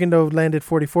 one Rigondeaux landed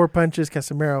 44 punches,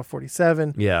 Casimiro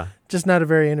 47. Yeah. Just not a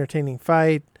very entertaining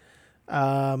fight.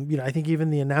 I think even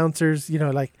the announcers,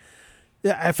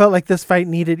 I felt like this fight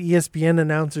needed ESPN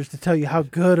announcers to tell you how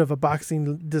good of a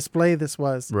boxing display this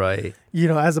was. Right.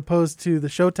 As opposed to the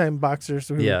Showtime boxers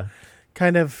who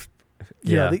kind of,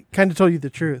 they kind of told you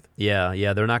the truth.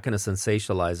 Yeah. They're not going to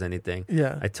sensationalize anything.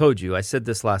 Yeah. I told you, I said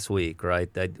this last week,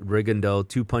 right? That Rigondeaux,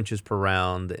 2 punches per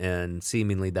round, and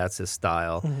seemingly that's his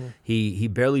style. Mm-hmm. He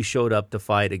barely showed up to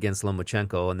fight against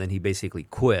Lomachenko, and then he basically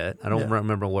quit. I don't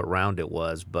remember what round it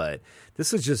was, but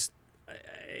this is just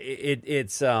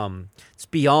it's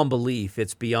beyond belief.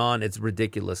 It's beyond its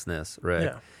ridiculousness,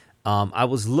 Rick. Yeah. I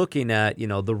was looking at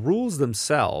the rules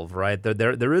themselves, right?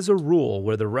 There is a rule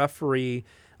where the referee.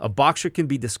 A boxer can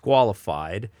be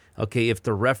disqualified, okay, if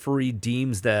the referee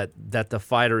deems that the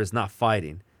fighter is not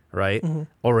fighting, right,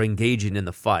 or engaging in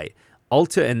the fight.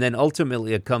 And then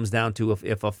ultimately it comes down to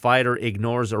if a fighter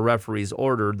ignores a referee's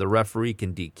order, the referee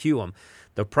can DQ him.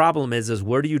 The problem is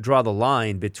where do you draw the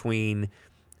line between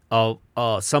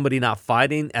somebody not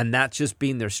fighting and that just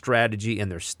being their strategy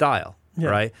and their style,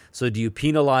 right? So do you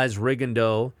penalize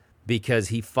Rigondeaux because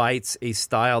he fights a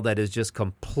style that is just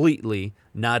completely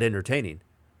not entertaining?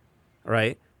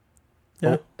 Right?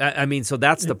 Yeah. I mean, so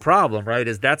that's the problem, right?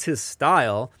 Is that's his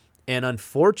style, and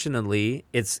unfortunately,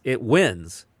 it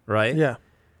wins, right? Yeah.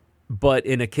 But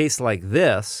in a case like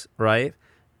this, right?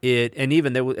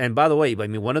 And by the way, I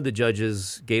mean, one of the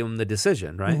judges gave him the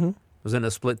decision, right? Mm-hmm. It was in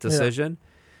a split decision. Yeah.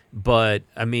 But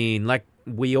I mean, like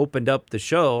we opened up the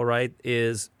show, right?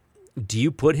 Do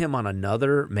you put him on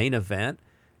another main event?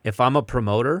 If I'm a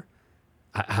promoter,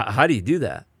 how do you do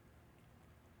that?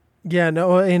 Yeah,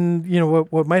 no, and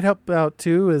what might help out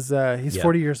too is he's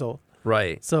 40 years old.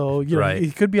 Right. So,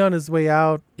 he could be on his way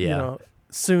out,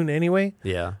 soon anyway.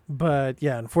 Yeah. But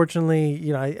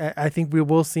unfortunately, I think we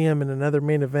will see him in another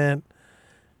main event.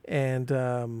 And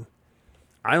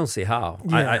I don't see how.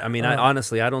 Yeah, I mean,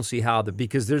 honestly, I don't see how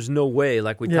because there's no way,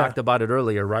 like we talked about it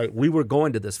earlier, right? We were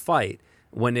going to this fight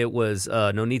when it was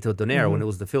Nonito Donaire, when it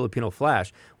was the Filipino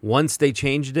Flash. Once they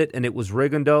changed it and it was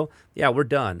Rigondeaux, we're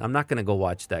done. I'm not going to go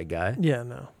watch that guy. Yeah,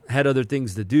 no. Had other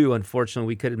things to do. Unfortunately,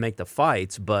 we couldn't make the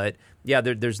fights, but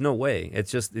there's no way. It's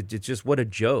just what a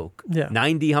joke. Yeah.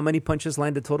 90, how many punches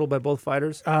landed total by both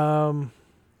fighters?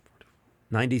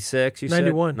 96, you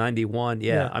 91. said? 91,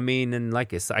 yeah. I mean, and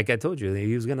like I told you,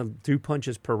 he was going to 2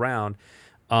 punches per round.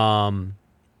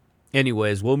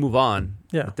 Anyways, we'll move on.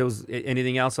 Yeah. If there was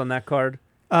anything else on that card?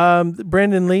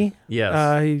 Brandon Lee.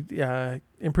 Yes. He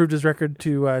improved his record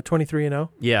to 23-0.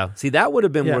 Yeah. See, that would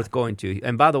have been worth going to.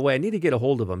 And by the way, I need to get a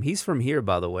hold of him. He's from here,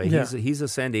 by the way. Yeah. He's a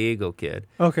San Diego kid.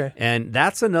 Okay. And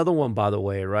that's another one, by the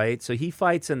way, right? So he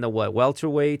fights in the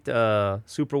welterweight,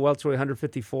 super welterweight,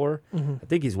 154. Mm-hmm. I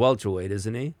think he's welterweight,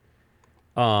 isn't he?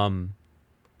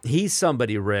 He's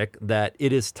somebody, Rick, that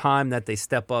it is time that they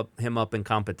step him up in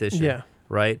competition. Yeah.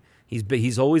 Right?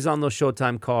 He's always on those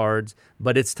Showtime cards,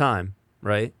 but it's time,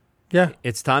 right? Yeah.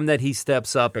 It's time that he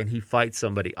steps up and he fights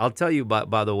somebody. I'll tell you,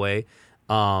 by the way,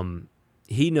 they know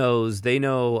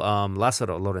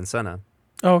Lázaro Lorenzana.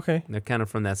 Oh, okay. They're kind of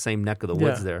from that same neck of the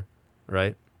woods there,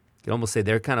 right? You can almost say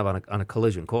they're kind of on a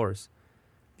collision course.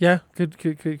 Yeah, could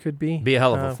be. Be a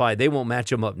hell of a fight. They won't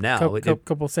match them up now.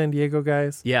 Couple San Diego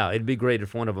guys. Yeah, it'd be great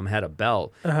if one of them had a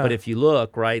belt. Uh-huh. But if you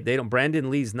look, right,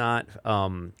 Brandon Lee's not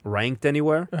ranked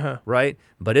anywhere, right?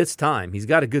 But it's time. He's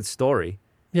got a good story.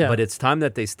 Yeah. But it's time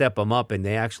that they step him up and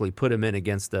they actually put him in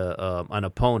against an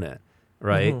opponent,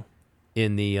 right? Mm-hmm.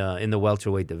 In the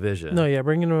welterweight division. No, yeah,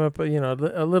 bringing him up,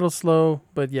 a little slow,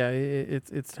 but yeah,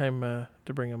 it's time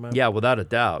to bring him up. Yeah, without a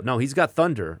doubt. No, he's got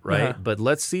thunder, right? Uh-huh. But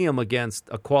let's see him against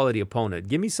a quality opponent.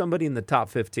 Give me somebody in the top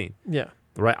 15. Yeah.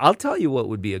 Right? I'll tell you what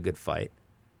would be a good fight,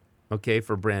 okay,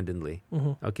 for Brandon Lee.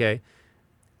 Mm-hmm. Okay?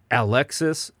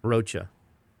 Alexis Rocha.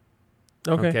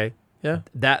 Okay. Yeah.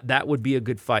 That would be a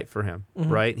good fight for him,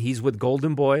 right? He's with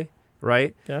Golden Boy,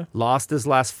 right? Yeah. Lost his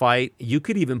last fight. You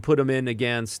could even put him in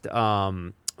against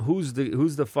who's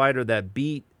the fighter that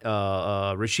beat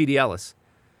Rashidi Ellis,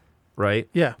 right?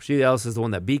 Yeah. Rashidi Ellis is the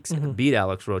one that beat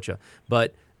Alex Rocha.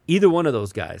 But either one of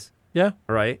those guys, Yeah.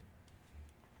 right?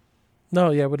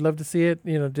 No, yeah, would love to see it.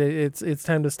 It's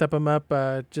time to step him up,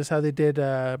 just how they did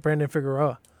Brandon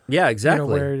Figueroa. Yeah, exactly.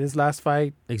 Where his last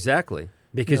fight. Exactly.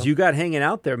 Because you got hanging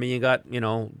out there. I mean, you got,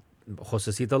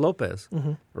 Josecito Lopez,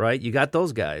 right? You got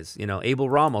those guys, Abel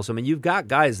Ramos. I mean, you've got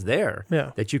guys there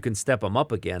that you can step them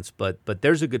up against. But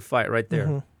there's a good fight right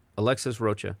there. Alexis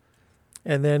Rocha.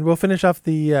 And then we'll finish off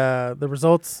the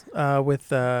results with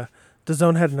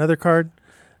DAZN had another card.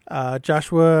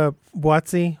 Joshua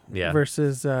Buatsi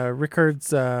versus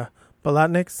Rickards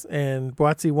Balatniks, and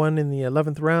Buatsi won in the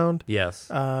 11th round. Yes.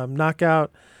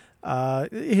 Knockout.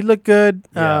 He looked good,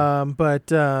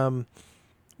 but I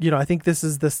think this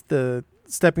is the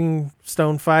stepping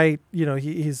stone fight.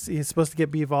 He's supposed to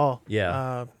get Bivol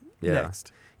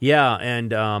next. Yeah,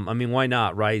 and why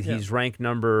not, right? Yeah. He's ranked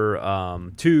number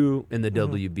 2 in the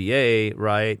WBA,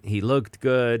 right? He looked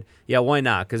good. Yeah, why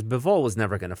not? Because Bivol was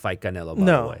never going to fight Canelo, by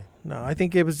the way. No, I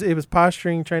think it was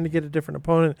posturing, trying to get a different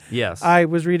opponent. Yes. I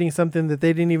was reading something that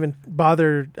they didn't even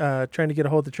bother trying to get a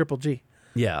hold of Triple G.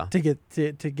 Yeah. To get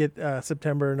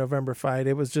September, November fight.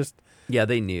 It was just. Yeah,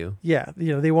 they knew. Yeah,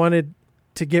 they wanted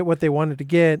to get what they wanted to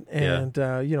get, and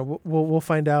we'll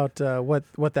find out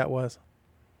what that was.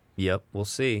 Yep, we'll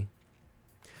see.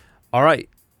 All right,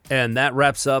 and that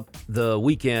wraps up the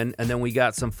weekend, and then we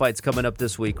got some fights coming up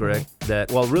this week, Rick.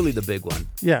 Really the big one.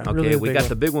 Yeah, okay. Really we got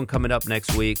the big one coming up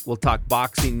next week. We'll talk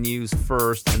boxing news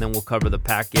first, and then we'll cover the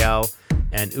Pacquiao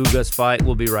and Ugas fight.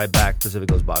 We'll be right back. Pacific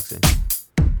Coast Boxing.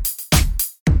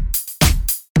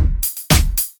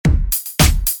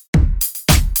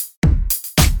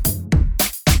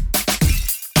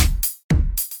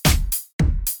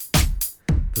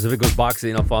 Pacific Coast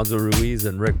Boxing, Alfonso Ruiz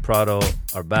and Rick Prado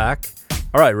are back.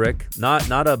 All right, Rick,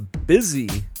 not a busy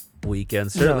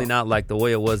weekend, certainly not like the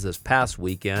way it was this past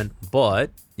weekend, but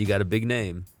you got a big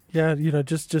name. Yeah,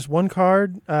 just one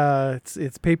card.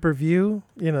 It's pay-per-view.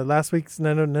 Last week's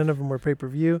none of them were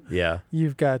pay-per-view. Yeah.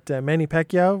 You've got Manny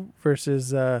Pacquiao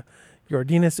versus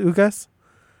Yordenis Ugas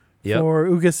for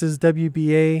Ugas's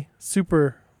WBA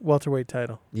super welterweight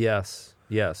title. Yes.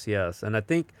 And I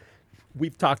think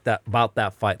we've talked about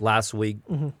that fight last week.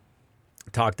 Mm-hmm.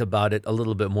 Talked about it a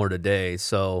little bit more today.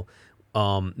 So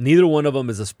neither one of them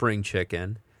is a spring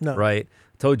chicken, right?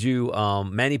 Told you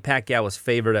Manny Pacquiao was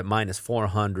favored at minus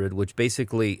 400, which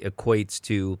basically equates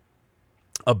to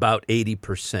about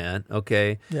 80%,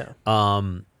 okay? Yeah.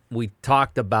 We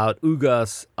talked about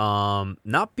Ugas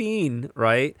not being,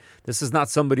 right? This is not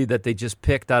somebody that they just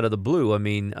picked out of the blue. I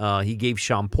mean, he gave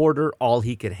Sean Porter all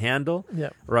he could handle,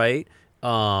 right?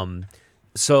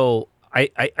 So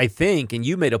I think, and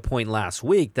you made a point last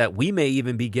week, that we may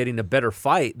even be getting a better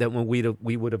fight than when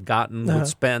we would have gotten with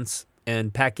Spence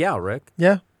and Pacquiao, Rick.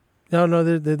 Yeah. No,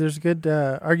 there's a good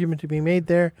argument to be made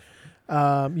there.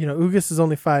 Ugas is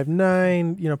only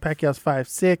 5'9", Pacquiao's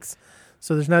 5'6",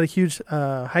 so there's not a huge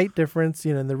height difference.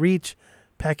 In the reach,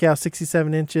 Pacquiao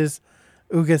 67 inches,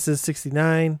 Ugas is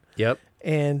 69. Yep.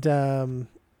 And I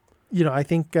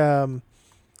think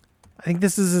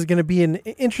this is going to be an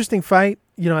interesting fight.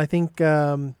 I think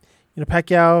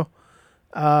Pacquiao,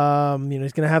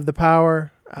 he's going to have the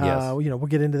power. Yes. We'll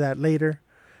get into that later.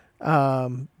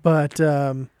 But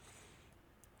I'm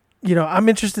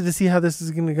interested to see how this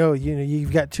is going to go.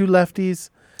 You've got two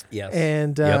lefties. Yes.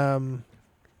 And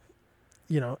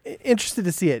interested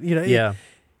to see it. Yeah.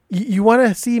 You want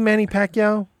to see Manny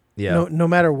Pacquiao. Yeah. No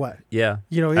matter what. Yeah.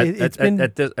 It's been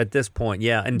at this point.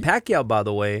 Yeah. And Pacquiao, by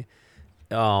the way,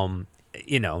 now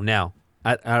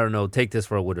I don't know. Take this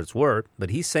for what it's worth, but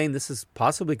he's saying this is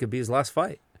possibly could be his last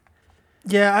fight.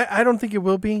 Yeah, I don't think it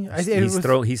will be.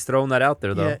 He's thrown that out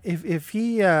there though. Yeah, if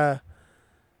he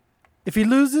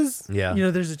loses,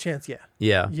 there's a chance.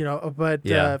 Yeah.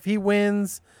 If he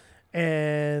wins,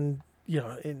 and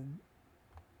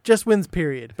just wins,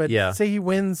 period. But say he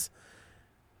wins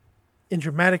in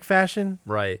dramatic fashion,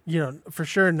 right? For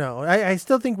sure. No, I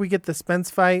still think we get the Spence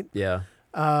fight. Yeah.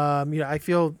 I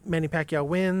feel Manny Pacquiao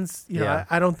wins.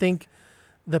 I don't think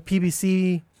the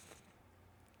PBC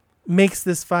makes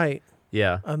this fight.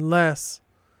 Yeah. Unless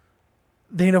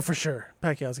they know for sure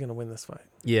Pacquiao's going to win this fight.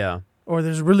 Yeah. Or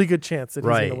there's a really good chance that he's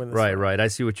going to win this fight. Right. I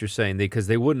see what you're saying. Because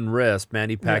they wouldn't risk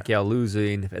Manny Pacquiao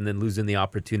losing and then losing the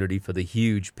opportunity for the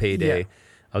huge payday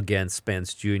against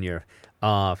Spence Jr.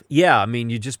 But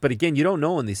again, you don't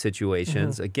know in these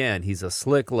situations. Mm-hmm. Again, he's a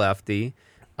slick lefty.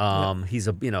 He's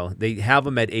they have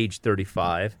him at age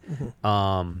 35.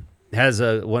 Mm-hmm. Has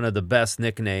one of the best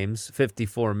nicknames,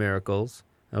 54 Miracles.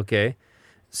 Okay.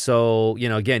 So,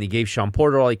 again, he gave Sean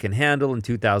Porter all he can handle in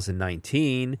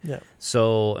 2019. Yeah.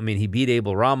 So, he beat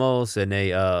Abel Ramos in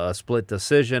a split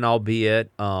decision,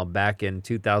 albeit back in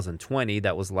 2020.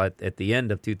 That was at the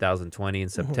end of 2020 in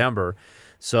September.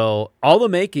 So, all the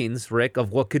makings, Rick,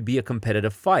 of what could be a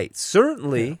competitive fight.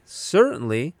 Certainly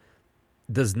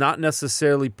does not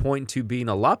necessarily point to being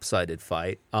a lopsided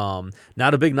fight.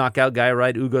 Not a big knockout guy,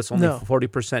 right? Ugas only 40%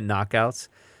 knockouts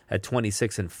at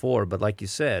 26-4, but like you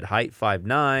said, height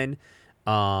 5'9",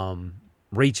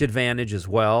 reach advantage as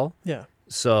well. Yeah.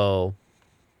 So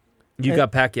You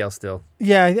got Pacquiao still.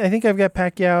 Yeah, I think I've got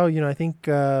Pacquiao. I think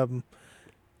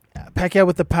Pacquiao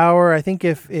with the power. I think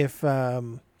if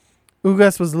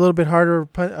Ugas was a little bit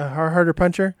harder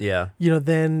puncher,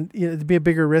 then it'd be a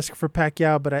bigger risk for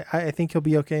Pacquiao. But I think he'll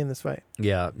be okay in this fight.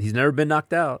 Yeah, he's never been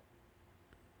knocked out.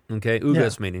 Okay,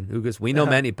 Ugas meaning Ugas. We know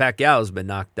Manny Pacquiao's been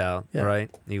knocked out, right?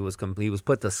 He was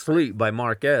put to sleep by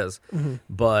Marquez.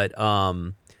 But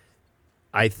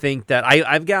I think that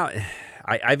I've got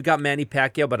Manny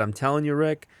Pacquiao, but I'm telling you,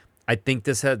 Rick, I think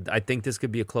this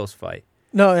could be a close fight.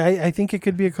 No, I think it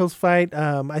could be a close fight.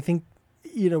 I think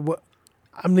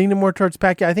I'm leaning more towards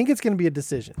Pacquiao. I think it's going to be a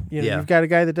decision. You've got a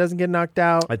guy that doesn't get knocked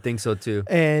out. I think so too.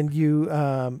 And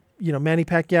Manny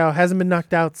Pacquiao hasn't been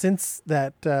knocked out since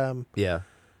that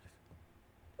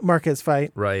Marquez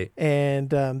fight. Right. And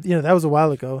that was a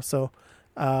while ago. So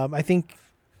I think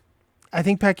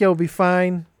Pacquiao will be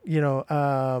fine.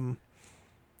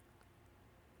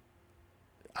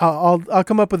 I'll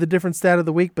come up with a different stat of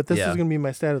the week, but this is going to be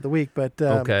my stat of the week. But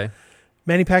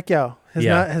Manny Pacquiao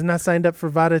has not signed up for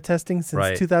VADA testing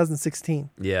since 2016.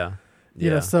 Yeah.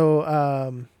 So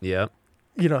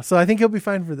I think he'll be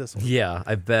fine for this one. Yeah,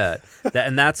 I bet.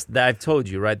 That's I've told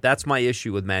you, right? That's my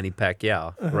issue with Manny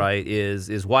Pacquiao, right?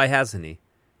 Is why hasn't he?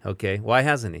 Okay, why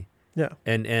hasn't he? Yeah.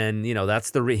 And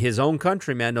that's his own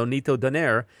countryman, Nonito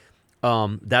Donaire.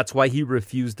 That's why he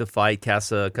refused to fight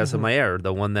Casamayor,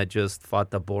 the one that just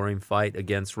fought the boring fight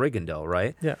against Rigondeaux,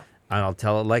 right? Yeah. And I'll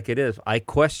tell it like it is. I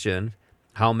question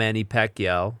how Manny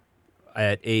Pacquiao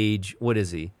at age, what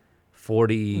is he,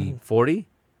 40?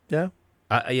 Yeah.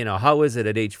 How is it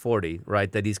at age 40,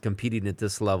 right, that he's competing at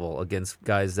this level against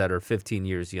guys that are 15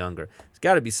 years younger? There's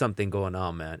got to be something going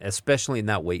on, man, especially in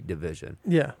that weight division.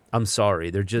 Yeah. I'm sorry.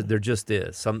 There just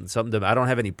is. Something I don't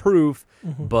have any proof,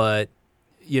 but,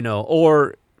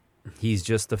 or he's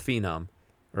just a phenom,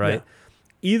 right?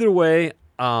 Yeah. Either way,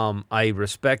 I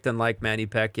respect and like Manny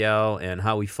Pacquiao and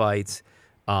how he fights.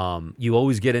 You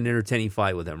always get an entertaining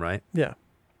fight with him, right? Yeah.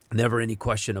 Never any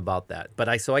question about that. But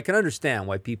I can understand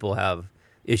why people have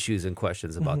issues and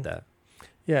questions about that.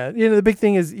 Yeah, the big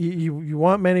thing is you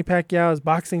want Manny Pacquiao as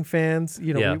boxing fans.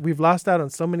 We've lost out on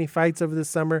so many fights over this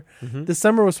summer. This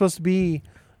summer was supposed to be,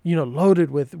 loaded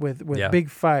with big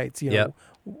fights.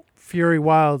 Fury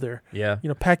Wilder. Yeah.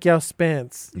 Pacquiao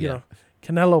Spence.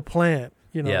 Canelo Plant.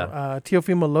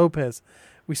 Teofimo Lopez.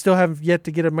 We still have yet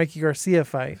to get a Mikey Garcia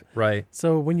fight. Right.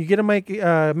 So when you get a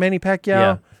Manny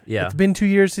Pacquiao, it's been 2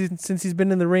 years since he's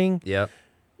been in the ring. Yeah.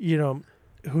 Who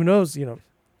knows?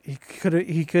 He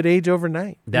could age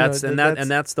overnight. That's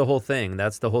the whole thing.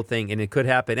 That's the whole thing, and it could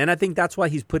happen. And I think that's why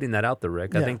he's putting that out there,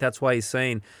 Rick. I think that's why he's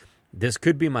saying this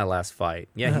could be my last fight.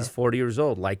 Yeah, he's 40 years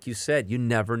old. Like you said, you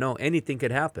never know. Anything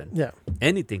could happen. Yeah,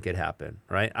 anything could happen.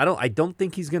 Right. I don't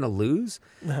think he's going to lose,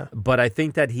 but I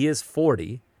think that he is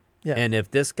 40. Yeah. And if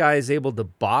this guy is able to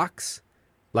box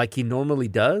like he normally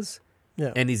does,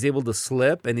 and he's able to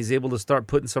slip and he's able to start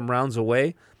putting some rounds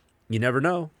away, you never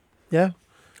know. Yeah.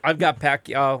 I've got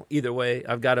Pacquiao either way.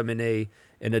 I've got him in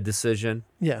a decision.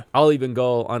 Yeah. I'll even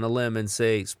go on a limb and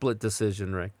say split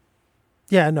decision, Rick.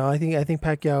 Yeah, no, I think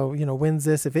Pacquiao, wins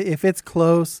this. If it's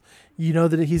close,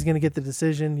 that he's going to get the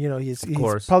decision. He's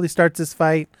probably starts this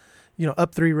fight,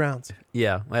 up 3 rounds.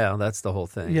 Yeah, well, that's the whole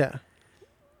thing. Yeah.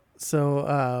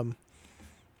 So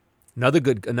another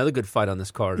good fight on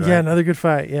this card, right? Yeah, another good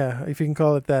fight. Yeah, if you can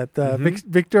call it that.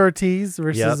 Victor Ortiz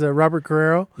versus Robert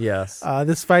Guerrero. Yes.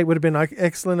 This fight would have been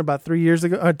excellent about 3 years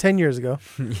ago, 10 years ago.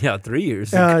 Yeah, 3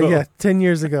 years ago. 10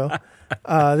 years ago.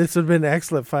 This would have been an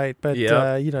excellent fight. But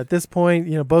at this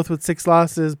point, both with 6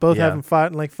 losses, both haven't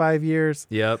fought in like 5 years.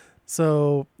 Yep.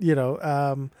 So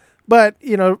but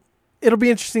it'll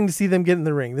be interesting to see them get in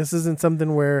the ring. This isn't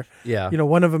something where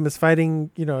one of them is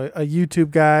fighting a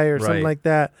YouTube guy or something like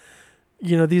that.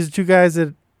 These are two guys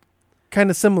that kind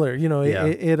of similar.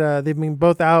 They've been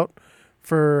both out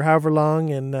for however long,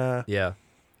 and I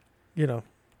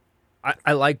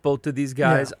like both of these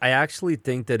guys. I actually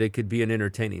think that it could be an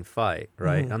entertaining fight,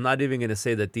 right? I'm not even going to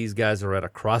say that these guys are at a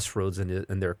crossroads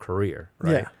in their career,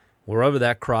 right? Yeah. Wherever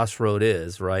that crossroad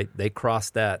is, right? They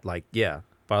crossed that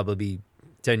probably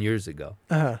 10 years ago.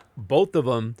 Both of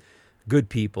them, good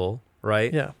people,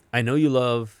 right? Yeah. I know you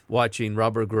love watching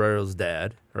Robert Guerrero's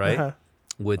dad, right?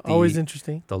 With always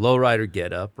interesting. The lowrider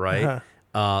getup, right?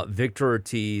 Victor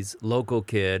Ortiz, local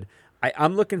kid.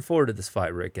 I'm looking forward to this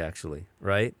fight, Rick, actually,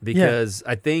 right? Because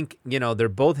I think, they're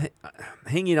both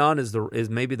hanging on is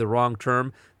maybe the wrong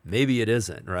term. Maybe it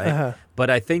isn't, right? But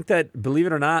I think that, believe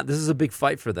it or not, this is a big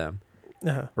fight for them,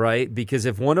 right? Because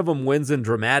if one of them wins in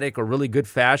dramatic or really good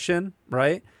fashion,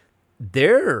 right,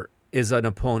 there is an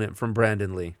opponent from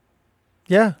Brandon Lee.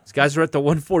 Yeah. These guys are at the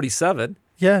 147.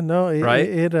 Yeah, no,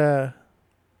 right? I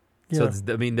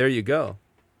mean, there you go.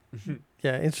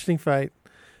 Yeah, interesting fight.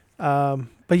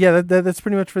 But yeah, that's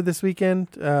pretty much for this weekend.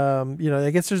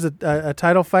 I guess there's a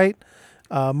title fight.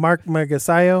 Mark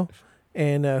Magasayo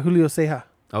and Julio Ceja.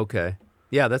 Okay.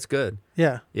 Yeah, that's good.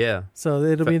 Yeah. Yeah. So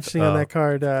it'll be interesting on that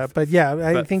card. But yeah,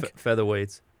 I think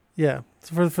featherweights. Yeah.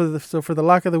 So for the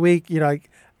lock of the week, I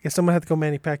guess someone had to go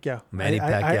Manny Pacquiao. Manny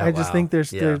Pacquiao. I just think there's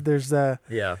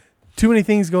too many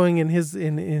things going in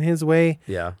his way.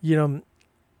 Yeah.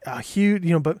 A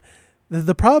huge. But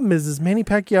the problem is Manny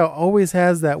Pacquiao always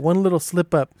has that one little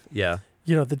slip up. Yeah.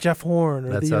 The Jeff Horn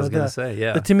or that's what I was gonna say.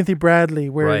 Yeah. The Timothy Bradley,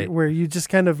 where you just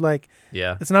kind of like,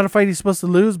 yeah, it's not a fight he's supposed to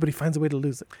lose, but he finds a way to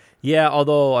lose it. Yeah,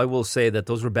 although I will say that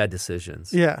those were bad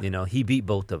decisions. Yeah. He beat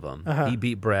both of them. Uh-huh. He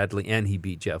beat Bradley and he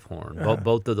beat Jeff Horn.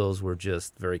 Both of those were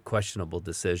just very questionable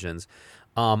decisions.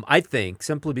 I think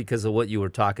simply because of what you were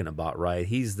talking about, right?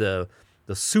 He's the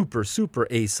super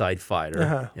A-side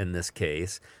fighter in this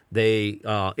case.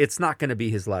 It's not going to be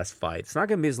his last fight. It's not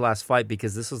going to be his last fight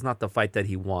because this is not the fight that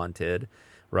he wanted,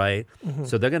 right? Mm-hmm.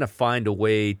 So they're going to find a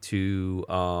way to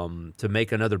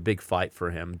make another big fight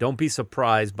for him. Don't be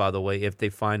surprised, by the way, if they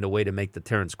find a way to make the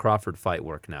Terrence Crawford fight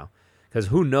work now. Because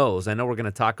who knows? I know we're going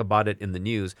to talk about it in the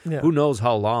news. Yeah. Who knows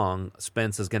how long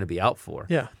Spence is going to be out for?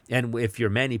 Yeah. And if you're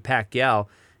Manny Pacquiao,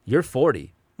 you're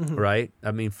 40. Mm-hmm. Right?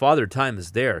 I mean, father time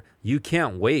is there. You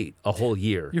can't wait a whole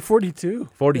year. You're 42.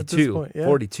 42. Point, yeah.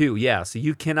 42, yeah. So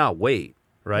you cannot wait,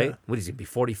 right? Yeah. What is he, be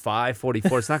 45,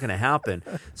 44? It's not going to happen.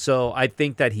 So I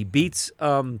think that he beats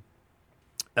Ugas,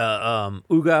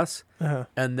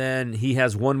 and then he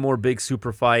has one more big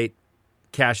super fight,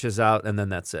 cashes out, and then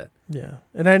that's it. Yeah.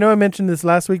 And I know I mentioned this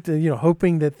last week,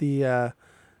 hoping that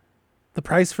the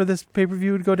price for this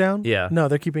pay-per-view would go down. Yeah. No,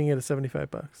 they're keeping it at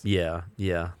 $75. Yeah.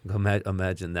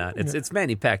 Imagine that. It's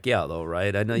Manny Pacquiao, though,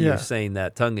 right? I know you're saying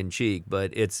that tongue-in-cheek,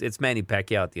 but it's Manny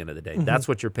Pacquiao at the end of the day. Mm-hmm. That's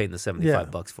what you're paying the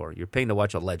 $75 for. You're paying to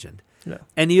watch a legend. Yeah.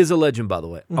 And he is a legend, by the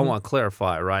way. Mm-hmm. I want to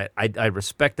clarify, right? I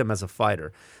respect him as a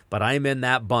fighter, but I'm in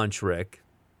that bunch, Rick,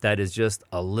 that is just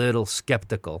a little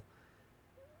skeptical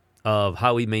of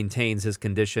how he maintains his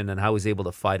condition and how he's able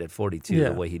to fight at 42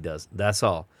 the way he does. That's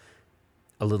all.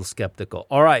 A little skeptical.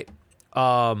 All right.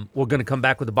 We're going to come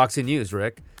back with the boxing news,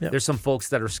 Rick. Yep. There's some folks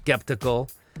that are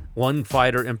skeptical. One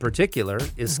fighter in particular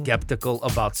is skeptical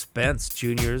about Spence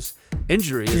Jr.'s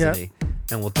injury, isn't he?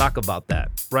 And we'll talk about that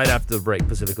right after the break.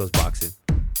 Pacific Coast Boxing.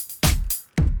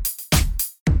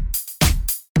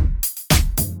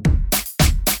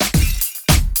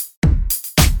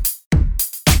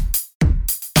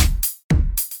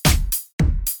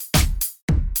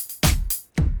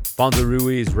 Fonzo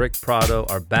Ruiz, Rick Prado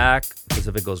are back.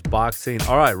 Pacific Coast Boxing.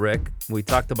 All right, Rick, we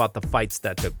talked about the fights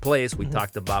that took place. We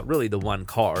talked about really the one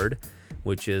card,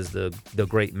 which is the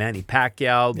great Manny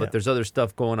Pacquiao. But there's other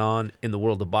stuff going on in the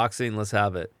world of boxing. Let's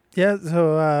have it. Yeah,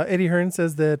 so Eddie Hearn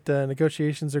says that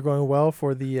negotiations are going well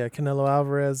for the Canelo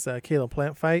Alvarez Caleb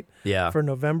Plant fight for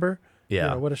November.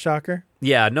 Yeah. What a shocker.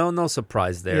 Yeah, no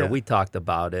surprise there. Yeah. We talked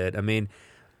about it. I mean,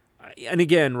 and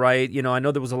again, right, I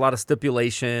know there was a lot of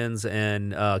stipulations,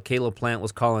 and Caleb Plant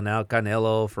was calling out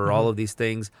Canelo for all of these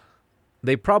things.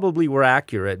 They probably were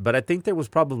accurate, but I think there was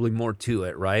probably more to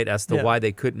it, right, as to why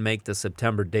they couldn't make the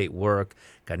September date work.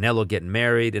 Canelo getting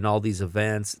married and all these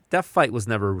events. That fight was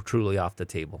never truly off the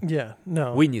table. Yeah,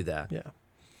 no. We knew that. Yeah.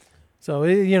 So,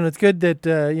 it's good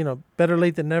that, better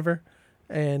late than never,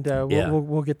 and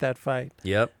we'll get that fight.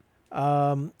 Yep.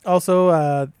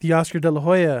 Also, the Oscar De La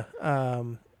Hoya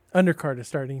undercard is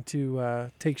starting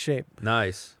to take shape.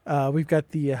 Nice. We've got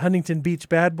the Huntington Beach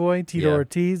bad boy, Tito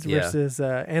Ortiz, versus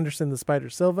Anderson the Spider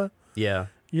Silva. Yeah.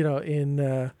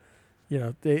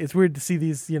 It's weird to see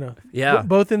these, Yeah.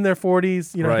 both in their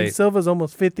 40s. Right. Silva's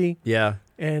almost 50. Yeah.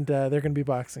 And they're going to be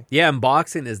boxing. Yeah, and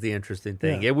boxing is the interesting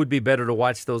thing. Yeah. It would be better to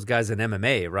watch those guys in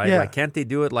MMA, right? Yeah. Like, can't they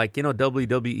do it like,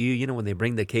 WWE, when they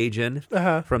bring the cage in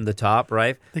from the top,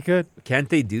 right? They could. Can't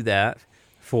they do that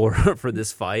for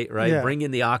this fight, right? Yeah. Bring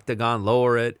in the octagon,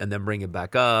 lower it, and then bring it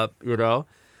back up,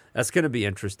 That's going to be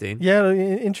interesting. Yeah,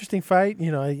 interesting fight.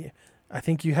 I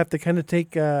think you have to kind of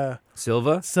take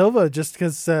Silva just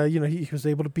because, he was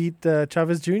able to beat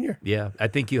Chavez Jr. Yeah, I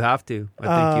think you have to. You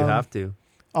have to.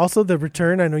 Also, the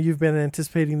return, I know you've been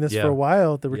anticipating this for a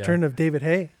while, the return of David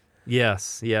Haye.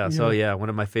 Yes, yeah. So, one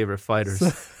of my favorite fighters.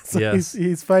 So yes.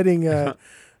 he's fighting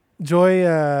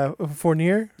Joy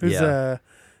Fournier, who's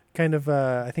kind of,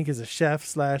 I think, is a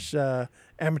chef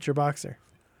 / amateur boxer.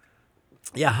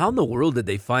 Yeah, how in the world did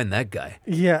they find that guy?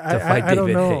 Yeah, to fight I don't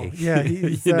David know. Haye? Yeah,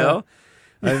 he's,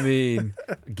 I mean,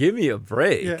 give me a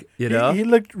break. Yeah. You know, he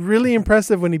looked really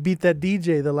impressive when he beat that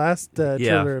DJ the last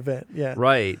Triller event. Yeah,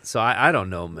 right. So I don't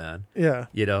know, man. Yeah,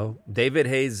 you know, David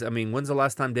Hayes. I mean, when's the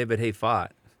last time David Hayes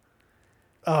fought?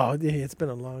 Oh, yeah, it's been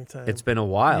a long time. It's been a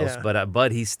while, Yeah.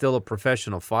 but he's still a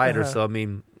professional fighter. So I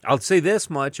mean, I'll say this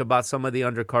much about some of the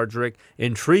undercards, Rick.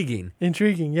 Intriguing,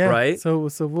 yeah. Right? So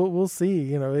we'll see.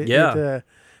 You know,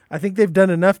 I think they've done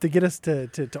enough to get us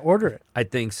to order it. I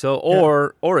think so,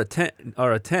 or a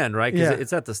 10, right? Because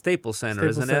it's at the Staples Center,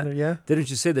 isn't Center, it? Yeah.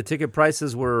 Didn't you say the ticket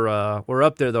prices were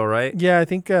up there though, right? Yeah, I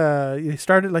think you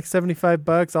started like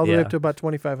 $75 all the way up to about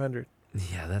 $2,500.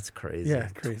 Yeah, that's crazy. Yeah,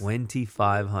 crazy.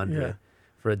 $2,500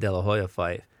 for a De La Hoya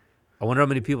fight. I wonder how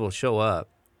many people show up.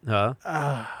 Huh?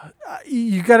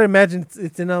 You got to imagine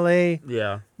it's in LA.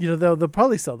 Yeah. You know, they'll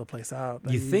probably sell the place out.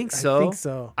 You think so? I think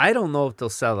so. I don't know if they'll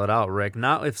sell it out, Rick.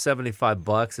 Not if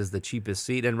 $75 is the cheapest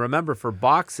seat. And remember, for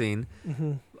boxing,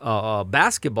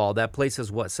 basketball, that place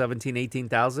is what, 17,000,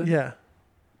 18,000? Yeah.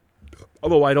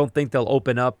 Although I don't think they'll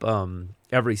open up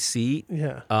every seat.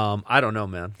 Yeah. I don't know,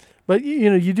 man. But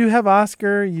you know, you do have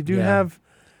Oscar. You do have.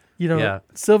 You know,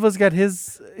 Silva's got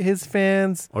his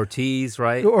fans. Ortiz,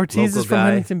 right? Ortiz Local is from guy.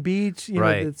 Huntington Beach. You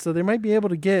know, so they might be able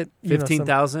to get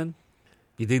 15,000.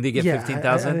 You think they get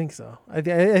 15,000? I think so. I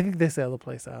think they sell the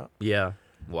place out. Yeah.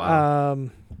 Wow.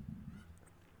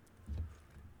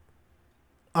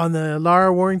 On the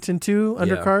Lara Warrington 2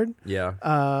 undercard. Yeah.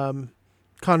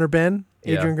 Conor Benn,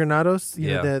 Adrian Yeah. Granados.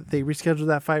 You know, that they rescheduled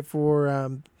that fight for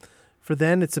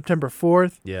then. It's September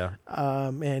 4th. Yeah.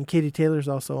 And Katie Taylor's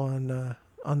also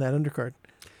on that undercard.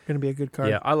 Going to be a good card.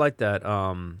 Yeah, I like that.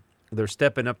 They're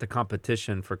stepping up the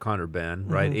competition for Conor Benn,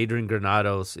 right? Mm-hmm. Adrian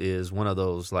Granados is one of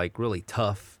those like really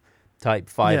tough type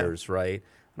fighters, right?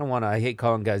 I hate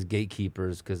calling guys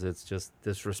gatekeepers because it's just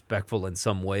disrespectful in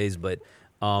some ways, but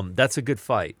that's a good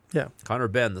fight. Yeah. Conor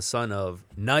Benn, the son of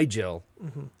Nigel,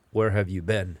 where have you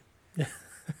been? Yeah.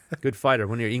 Good fighter.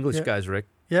 One of your English guys, Rick.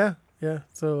 Yeah.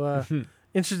 So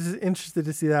interested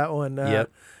to see that one.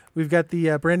 Yep. We've got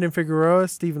the Brandon Figueroa,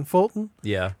 Stephen Fulton.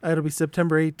 Yeah. It'll be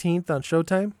September 18th on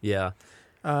Showtime. Yeah.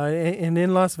 And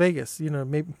in Las Vegas. You know,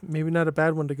 maybe not a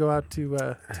bad one to go out to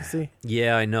see.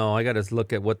 Yeah, I know. I got to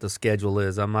look at what the schedule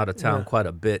is. I'm out of town quite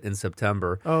a bit in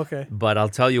September. Oh, okay. But I'll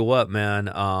tell you what, man.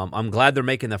 I'm glad they're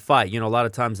making the fight. You know, a lot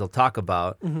of times they'll talk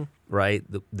about, right,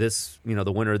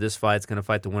 the winner of this fight is going to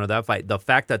fight the winner of that fight. The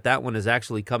fact that one is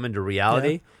actually coming to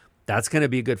reality, that's going to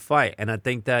be a good fight. And I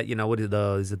think that, you know,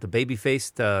 is it the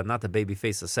baby-faced, not the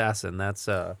baby-faced assassin. That's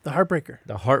the Heartbreaker.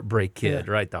 The Heartbreak Kid,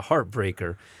 right? The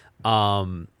Heartbreaker.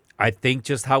 I think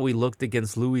just how we looked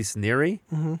against Luis Neri,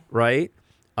 right?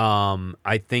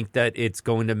 I think that it's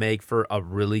going to make for a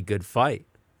really good fight.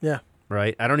 Yeah.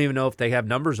 Right? I don't even know if they have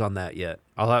numbers on that yet.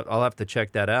 I'll have to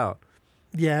check that out.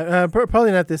 Yeah,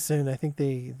 probably not this soon. I think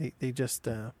they just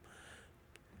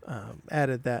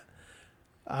added that.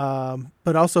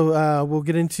 But also, we'll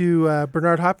get into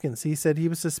Bernard Hopkins. He said he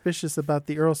was suspicious about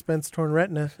the Earl Spence torn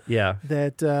retina. Yeah.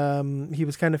 That he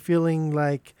was kind of feeling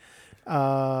like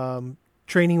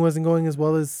training wasn't going as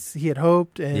well as he had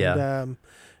hoped. And,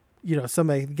 you know, some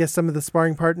of the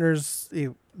sparring partners,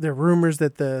 there are rumors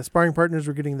that the sparring partners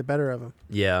were getting the better of him.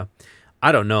 Yeah.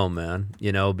 I don't know, man,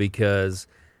 you know, because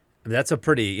that's a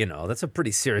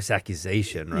pretty serious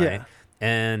accusation, right? Yeah.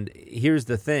 And here's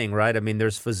the thing, right? I mean,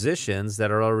 there's physicians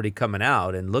that are already coming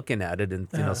out and looking at it and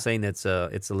saying it's a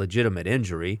legitimate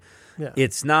injury. Yeah.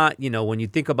 It's not, you know, when you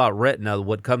think about retina,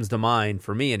 what comes to mind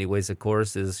for me, anyways, of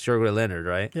course, is Sugar Ray Leonard,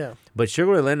 right? Yeah. But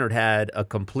Sugar Ray Leonard had a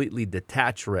completely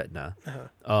detached retina.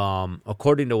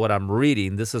 According to what I'm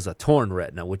reading, this is a torn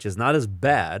retina, which is not as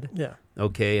bad,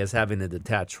 as having a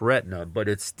detached retina, but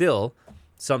it's still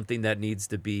something that needs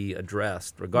to be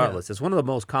addressed regardless. It's one of the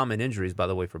most common injuries, by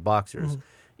the way, for boxers,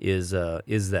 is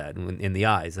that in the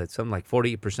eyes. That's something like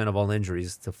 48% of all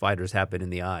injuries to fighters happen in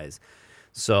the eyes.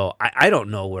 So I don't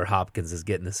know where Hopkins is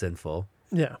getting this info.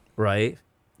 Yeah. Right?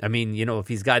 I mean, you know, if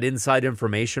he's got inside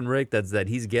information, Rick, that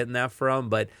he's getting that from.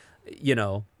 But, you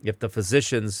know, if the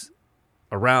physician's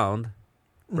around,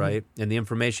 right, and the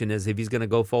information is if he's going to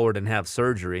go forward and have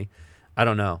surgery, I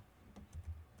don't know.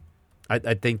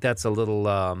 I think that's a little.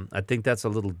 I think that's a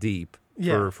little deep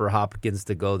for Hopkins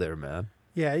to go there, man.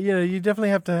 Yeah, you know, you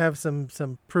definitely have to have some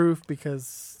proof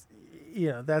because, you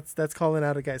know, that's calling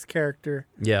out a guy's character.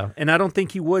 Yeah, and I don't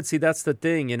think he would. See, that's the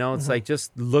thing. You know, it's like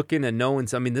just looking and knowing.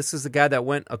 I mean, this is the guy that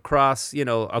went across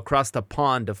the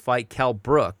pond to fight Cal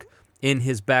Brook in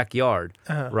his backyard,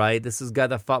 right? This is the guy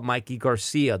that fought Mikey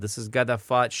Garcia. This is the guy that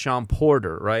fought Sean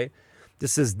Porter, right?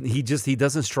 He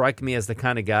doesn't strike me as the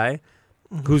kind of guy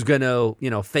who's going to, you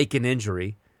know, fake an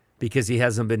injury because he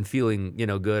hasn't been feeling,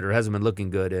 good or hasn't been looking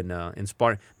good in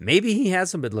sparring. Maybe he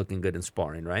hasn't been looking good in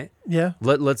sparring, right? Yeah.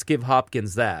 Let's give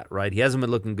Hopkins that, right? He hasn't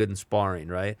been looking good in sparring,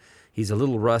 right? He's a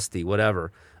little rusty,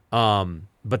 whatever.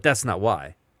 But that's not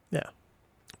why. Yeah.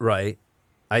 Right?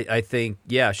 I think,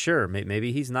 yeah, sure,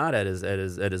 maybe he's not at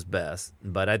his best,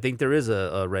 but I think there is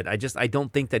a red. I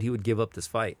don't think that he would give up this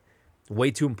fight.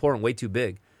 Way too important, way too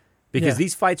big. Because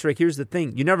these fights, Rick, here's the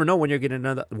thing: you never know when you're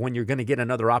going to get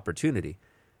another opportunity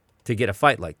to get a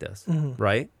fight like this,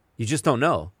 right? You just don't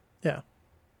know. Yeah.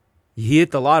 He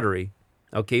hit the lottery,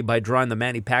 okay, by drawing the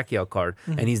Manny Pacquiao card,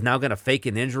 and he's now going to fake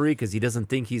an injury because he doesn't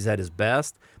think he's at his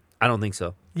best. I don't think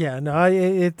so. Yeah, no,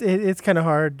 it's kind of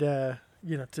hard, to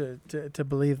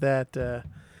believe that.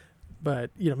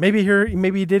 But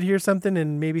maybe he did hear something,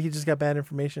 and maybe he just got bad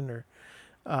information, or.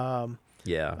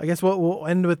 Yeah. I guess we'll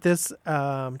end with this.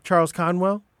 Charles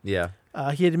Conwell. Yeah.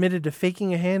 He admitted to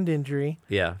faking a hand injury.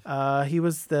 Yeah. He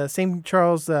was the same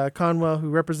Charles Conwell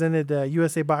who represented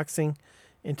USA Boxing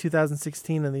in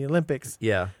 2016 in the Olympics.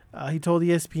 Yeah. He told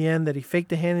ESPN that he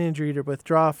faked a hand injury to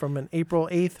withdraw from an April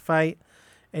 8th fight,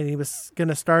 and he was going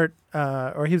to start,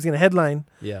 or he was going to headline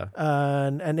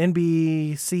an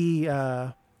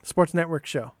NBC Sports Network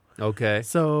show. Okay.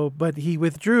 So, but he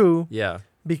withdrew. Yeah.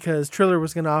 Because Triller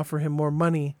was going to offer him more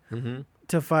money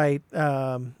to fight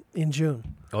in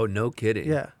June. Oh, no kidding.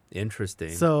 Yeah. Interesting.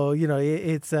 So,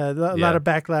 it's a lot of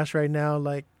backlash right now.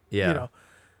 Like,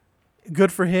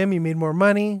 good for him. He made more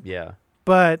money. Yeah.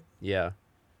 But, yeah,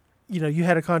 you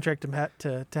had a contract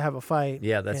to have a fight.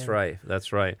 Yeah, that's right.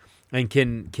 That's right. And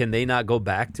can they not go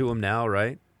back to him now,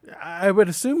 right? I would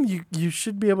assume you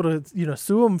should be able to,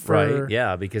 sue him for. Right,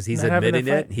 yeah, because he's admitting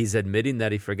it. He's admitting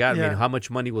that he forgot. Yeah. I mean, how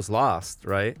much money was lost,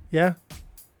 right? Yeah.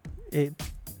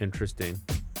 Interesting.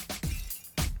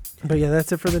 But yeah,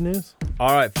 that's it for the news.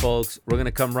 All right, folks, we're going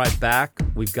to come right back.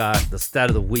 We've got the stat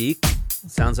of the week.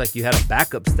 Sounds like you had a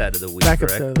backup stat of the week, Backup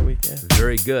correct? stat of the week, yeah.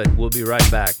 Very good. We'll be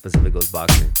right back. Pacific Goes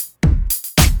Boxing.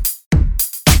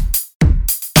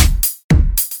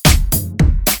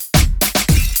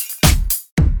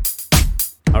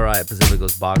 All right, Pacific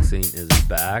Goes Boxing is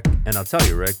back. And I'll tell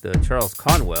you, Rick, the Charles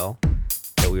Conwell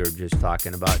that we were just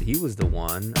talking about, he was the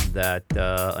one that,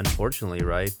 unfortunately,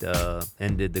 right,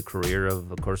 ended the career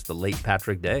of course, the late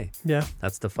Patrick Day. Yeah.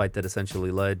 That's the fight that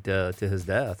essentially led to his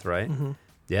death, right? Mm-hmm.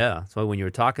 Yeah. So when you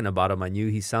were talking about him, I knew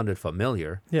he sounded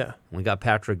familiar. Yeah. We got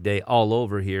Patrick Day all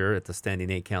over here at the Standing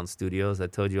 8 Count Studios. I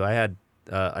told you I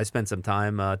spent some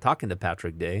time talking to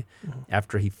Patrick Day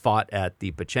after he fought at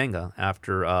the Pachanga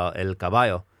after El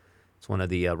Caballo. It's one of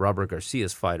the Robert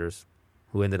Garcia's fighters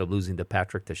who ended up losing to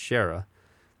Patrick Teixeira.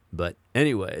 But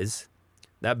anyways,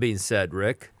 that being said,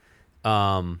 Rick,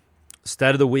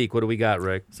 stat of the week. What do we got,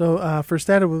 Rick? So for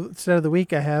stat of the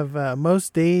week, I have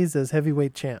most days as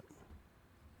heavyweight champ.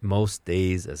 Most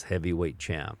days as heavyweight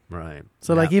champ, right?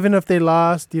 So, like, even if they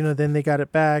lost, then they got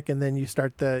it back, and then you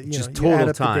start the, just you add total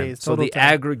up time. the days. So the time.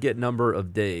 aggregate number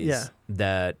of days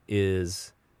that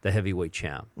is the heavyweight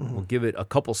champ. We'll give it a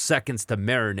couple seconds to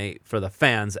marinate for the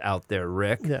fans out there,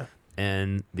 Rick. Yeah.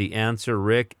 And the answer,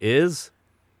 Rick, is?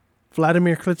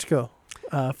 Vladimir Klitschko,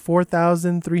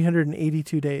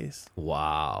 4,382 days.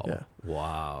 Wow. Yeah.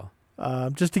 Wow.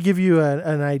 Just to give you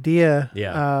an idea,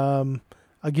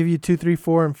 I'll give you 2, 3,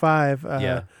 4, and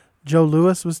 5. Joe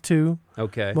Louis was 2.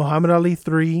 Okay. Muhammad Ali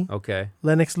 3. Okay.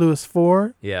 Lennox Lewis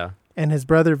 4. Yeah. And his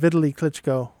brother Vitaly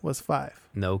Klitschko was 5.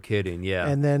 No kidding. Yeah.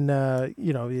 And then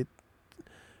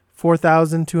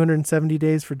 4,270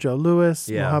 days for Joe Louis.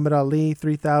 Yeah. Muhammad Ali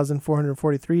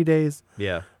 3,443 days.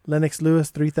 Yeah. Lennox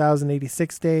Lewis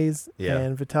 3,086 days. Yeah.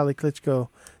 And Vitaly Klitschko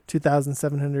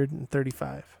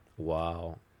 2,735.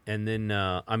 Wow. And then,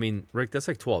 Rick, that's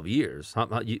like 12 years.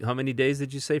 How many days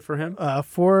did you say for him?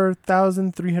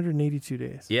 4,382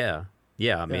 days. Yeah.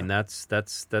 Yeah, I mean, that's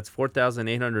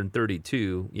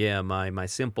 4,832. Yeah, my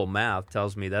simple math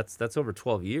tells me that's over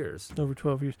 12 years. Over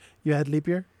 12 years. You had leap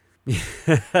year?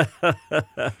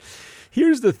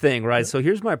 Here's the thing, right? So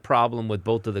here's my problem with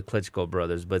both of the Klitschko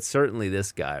brothers, but certainly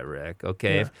this guy, Rick,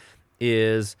 okay,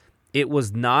 is it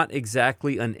was not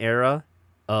exactly an era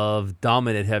of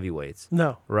dominant heavyweights.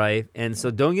 No. Right? And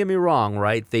so don't get me wrong,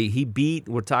 right?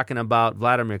 We're talking about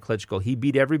Vladimir Klitschko. He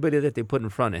beat everybody that they put in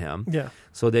front of him. Yeah.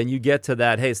 So then you get to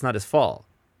that, hey, it's not his fault,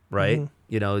 right?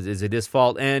 Mm-hmm. Is it his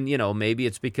fault? And, maybe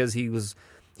it's because he was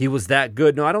that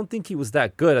good. No, I don't think he was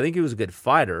that good. I think he was a good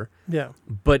fighter. Yeah.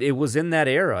 But it was in that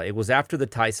era. It was after the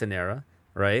Tyson era,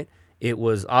 right? It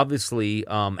was obviously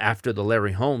after the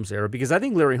Larry Holmes era, because I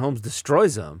think Larry Holmes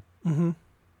destroys him. Mm-hmm.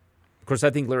 Of course,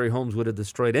 I think Larry Holmes would have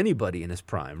destroyed anybody in his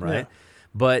prime, right? Yeah.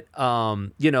 But,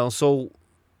 so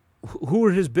who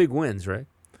were his big wins, right?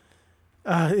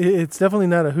 It's definitely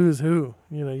not a who's who.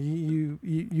 You know,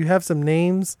 you have some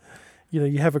names. You know,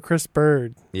 you have a Chris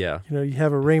Bird. Yeah. You know, you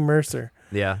have a Ray Mercer.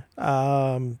 Yeah.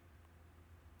 You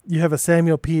have a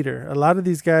Samuel Peter. A lot of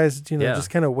these guys, you know, just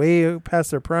kind of way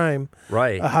past their prime.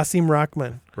 Right. A Hasim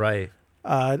Rahman. Right.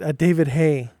 A David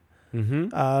Hay.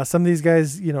 Mm-hmm. Some of these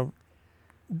guys, you know,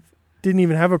 didn't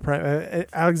even have a prime.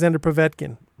 Alexander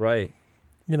Povetkin. Right.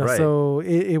 You know, so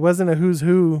it wasn't a who's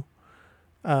who.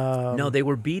 No, they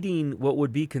were beating what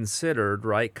would be considered,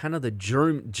 right, kind of the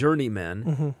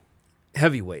journeymen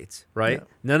heavyweights, right? Yeah.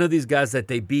 None of these guys that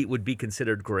they beat would be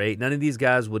considered great. None of these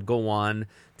guys would go on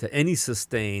to any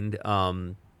sustained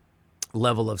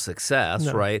level of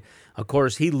success, right? Of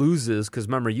course, he loses because,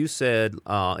 remember, you said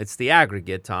it's the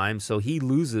aggregate time, so he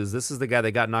loses. This is the guy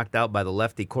that got knocked out by the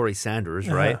lefty Corey Sanders,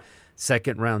 right?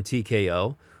 Second round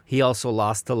TKO. He also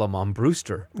lost to Lamont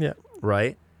Brewster,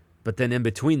 right? But then in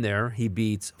between there, he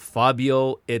beats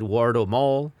Fabio Eduardo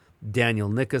Mole, Daniel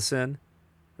Nicholson,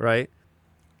 right?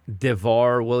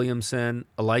 Devar Williamson,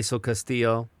 Eliso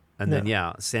Castillo, and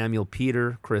then, Samuel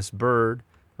Peter, Chris Bird,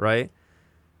 right?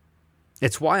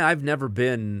 It's why I've never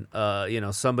been,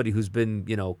 somebody who's been,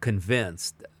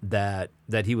 convinced that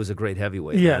he was a great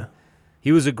heavyweight. Yeah. Man.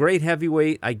 He was a great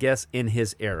heavyweight, I guess, in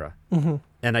his era. Mm-hmm.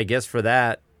 And I guess for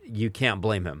that, you can't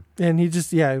blame him. And he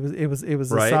just, it was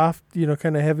a soft,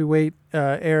 kind of heavyweight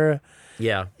era.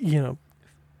 Yeah. You know,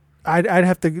 I'd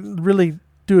have to really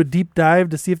do a deep dive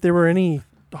to see if there were any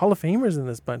Hall of Famers in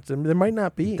this bunch. There might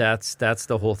not be. That's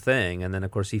the whole thing. And then,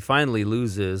 of course, he finally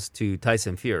loses to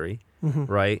Tyson Fury,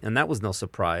 right? And that was no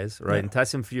surprise, right? Yeah. And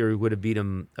Tyson Fury would have beat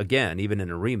him again, even in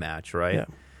a rematch, right? Yeah.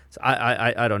 So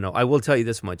I don't know. I will tell you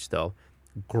this much, though.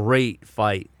 Great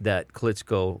fight that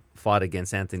Klitschko fought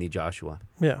against Anthony Joshua.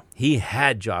 Yeah. He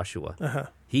had Joshua. Uh-huh.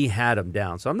 He had him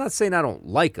down. So I'm not saying I don't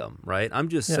like him, right? I'm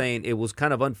just saying it was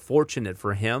kind of unfortunate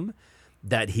for him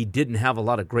that he didn't have a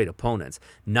lot of great opponents.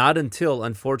 Not until,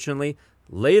 unfortunately,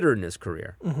 later in his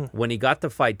career, when he got to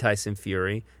fight Tyson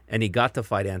Fury and he got to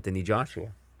fight Anthony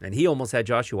Joshua. And he almost had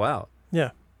Joshua out.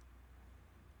 Yeah.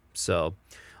 So,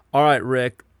 all right,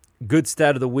 Rick, good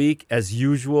stat of the week, as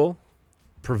usual.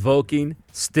 Provoking,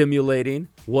 stimulating,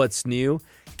 what's new.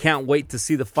 Can't wait to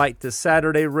see the fight this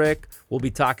Saturday, Rick. We'll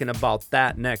be talking about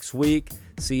that next week.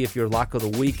 See if your lock of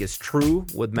the week is true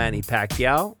with Manny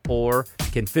Pacquiao, or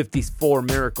can 54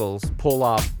 miracles pull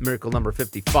off miracle number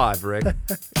 55, Rick?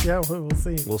 Yeah, we'll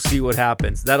see. We'll see what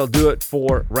happens. That'll do it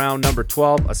for round number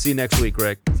 12. I'll see you next week,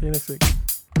 Rick. See you next week.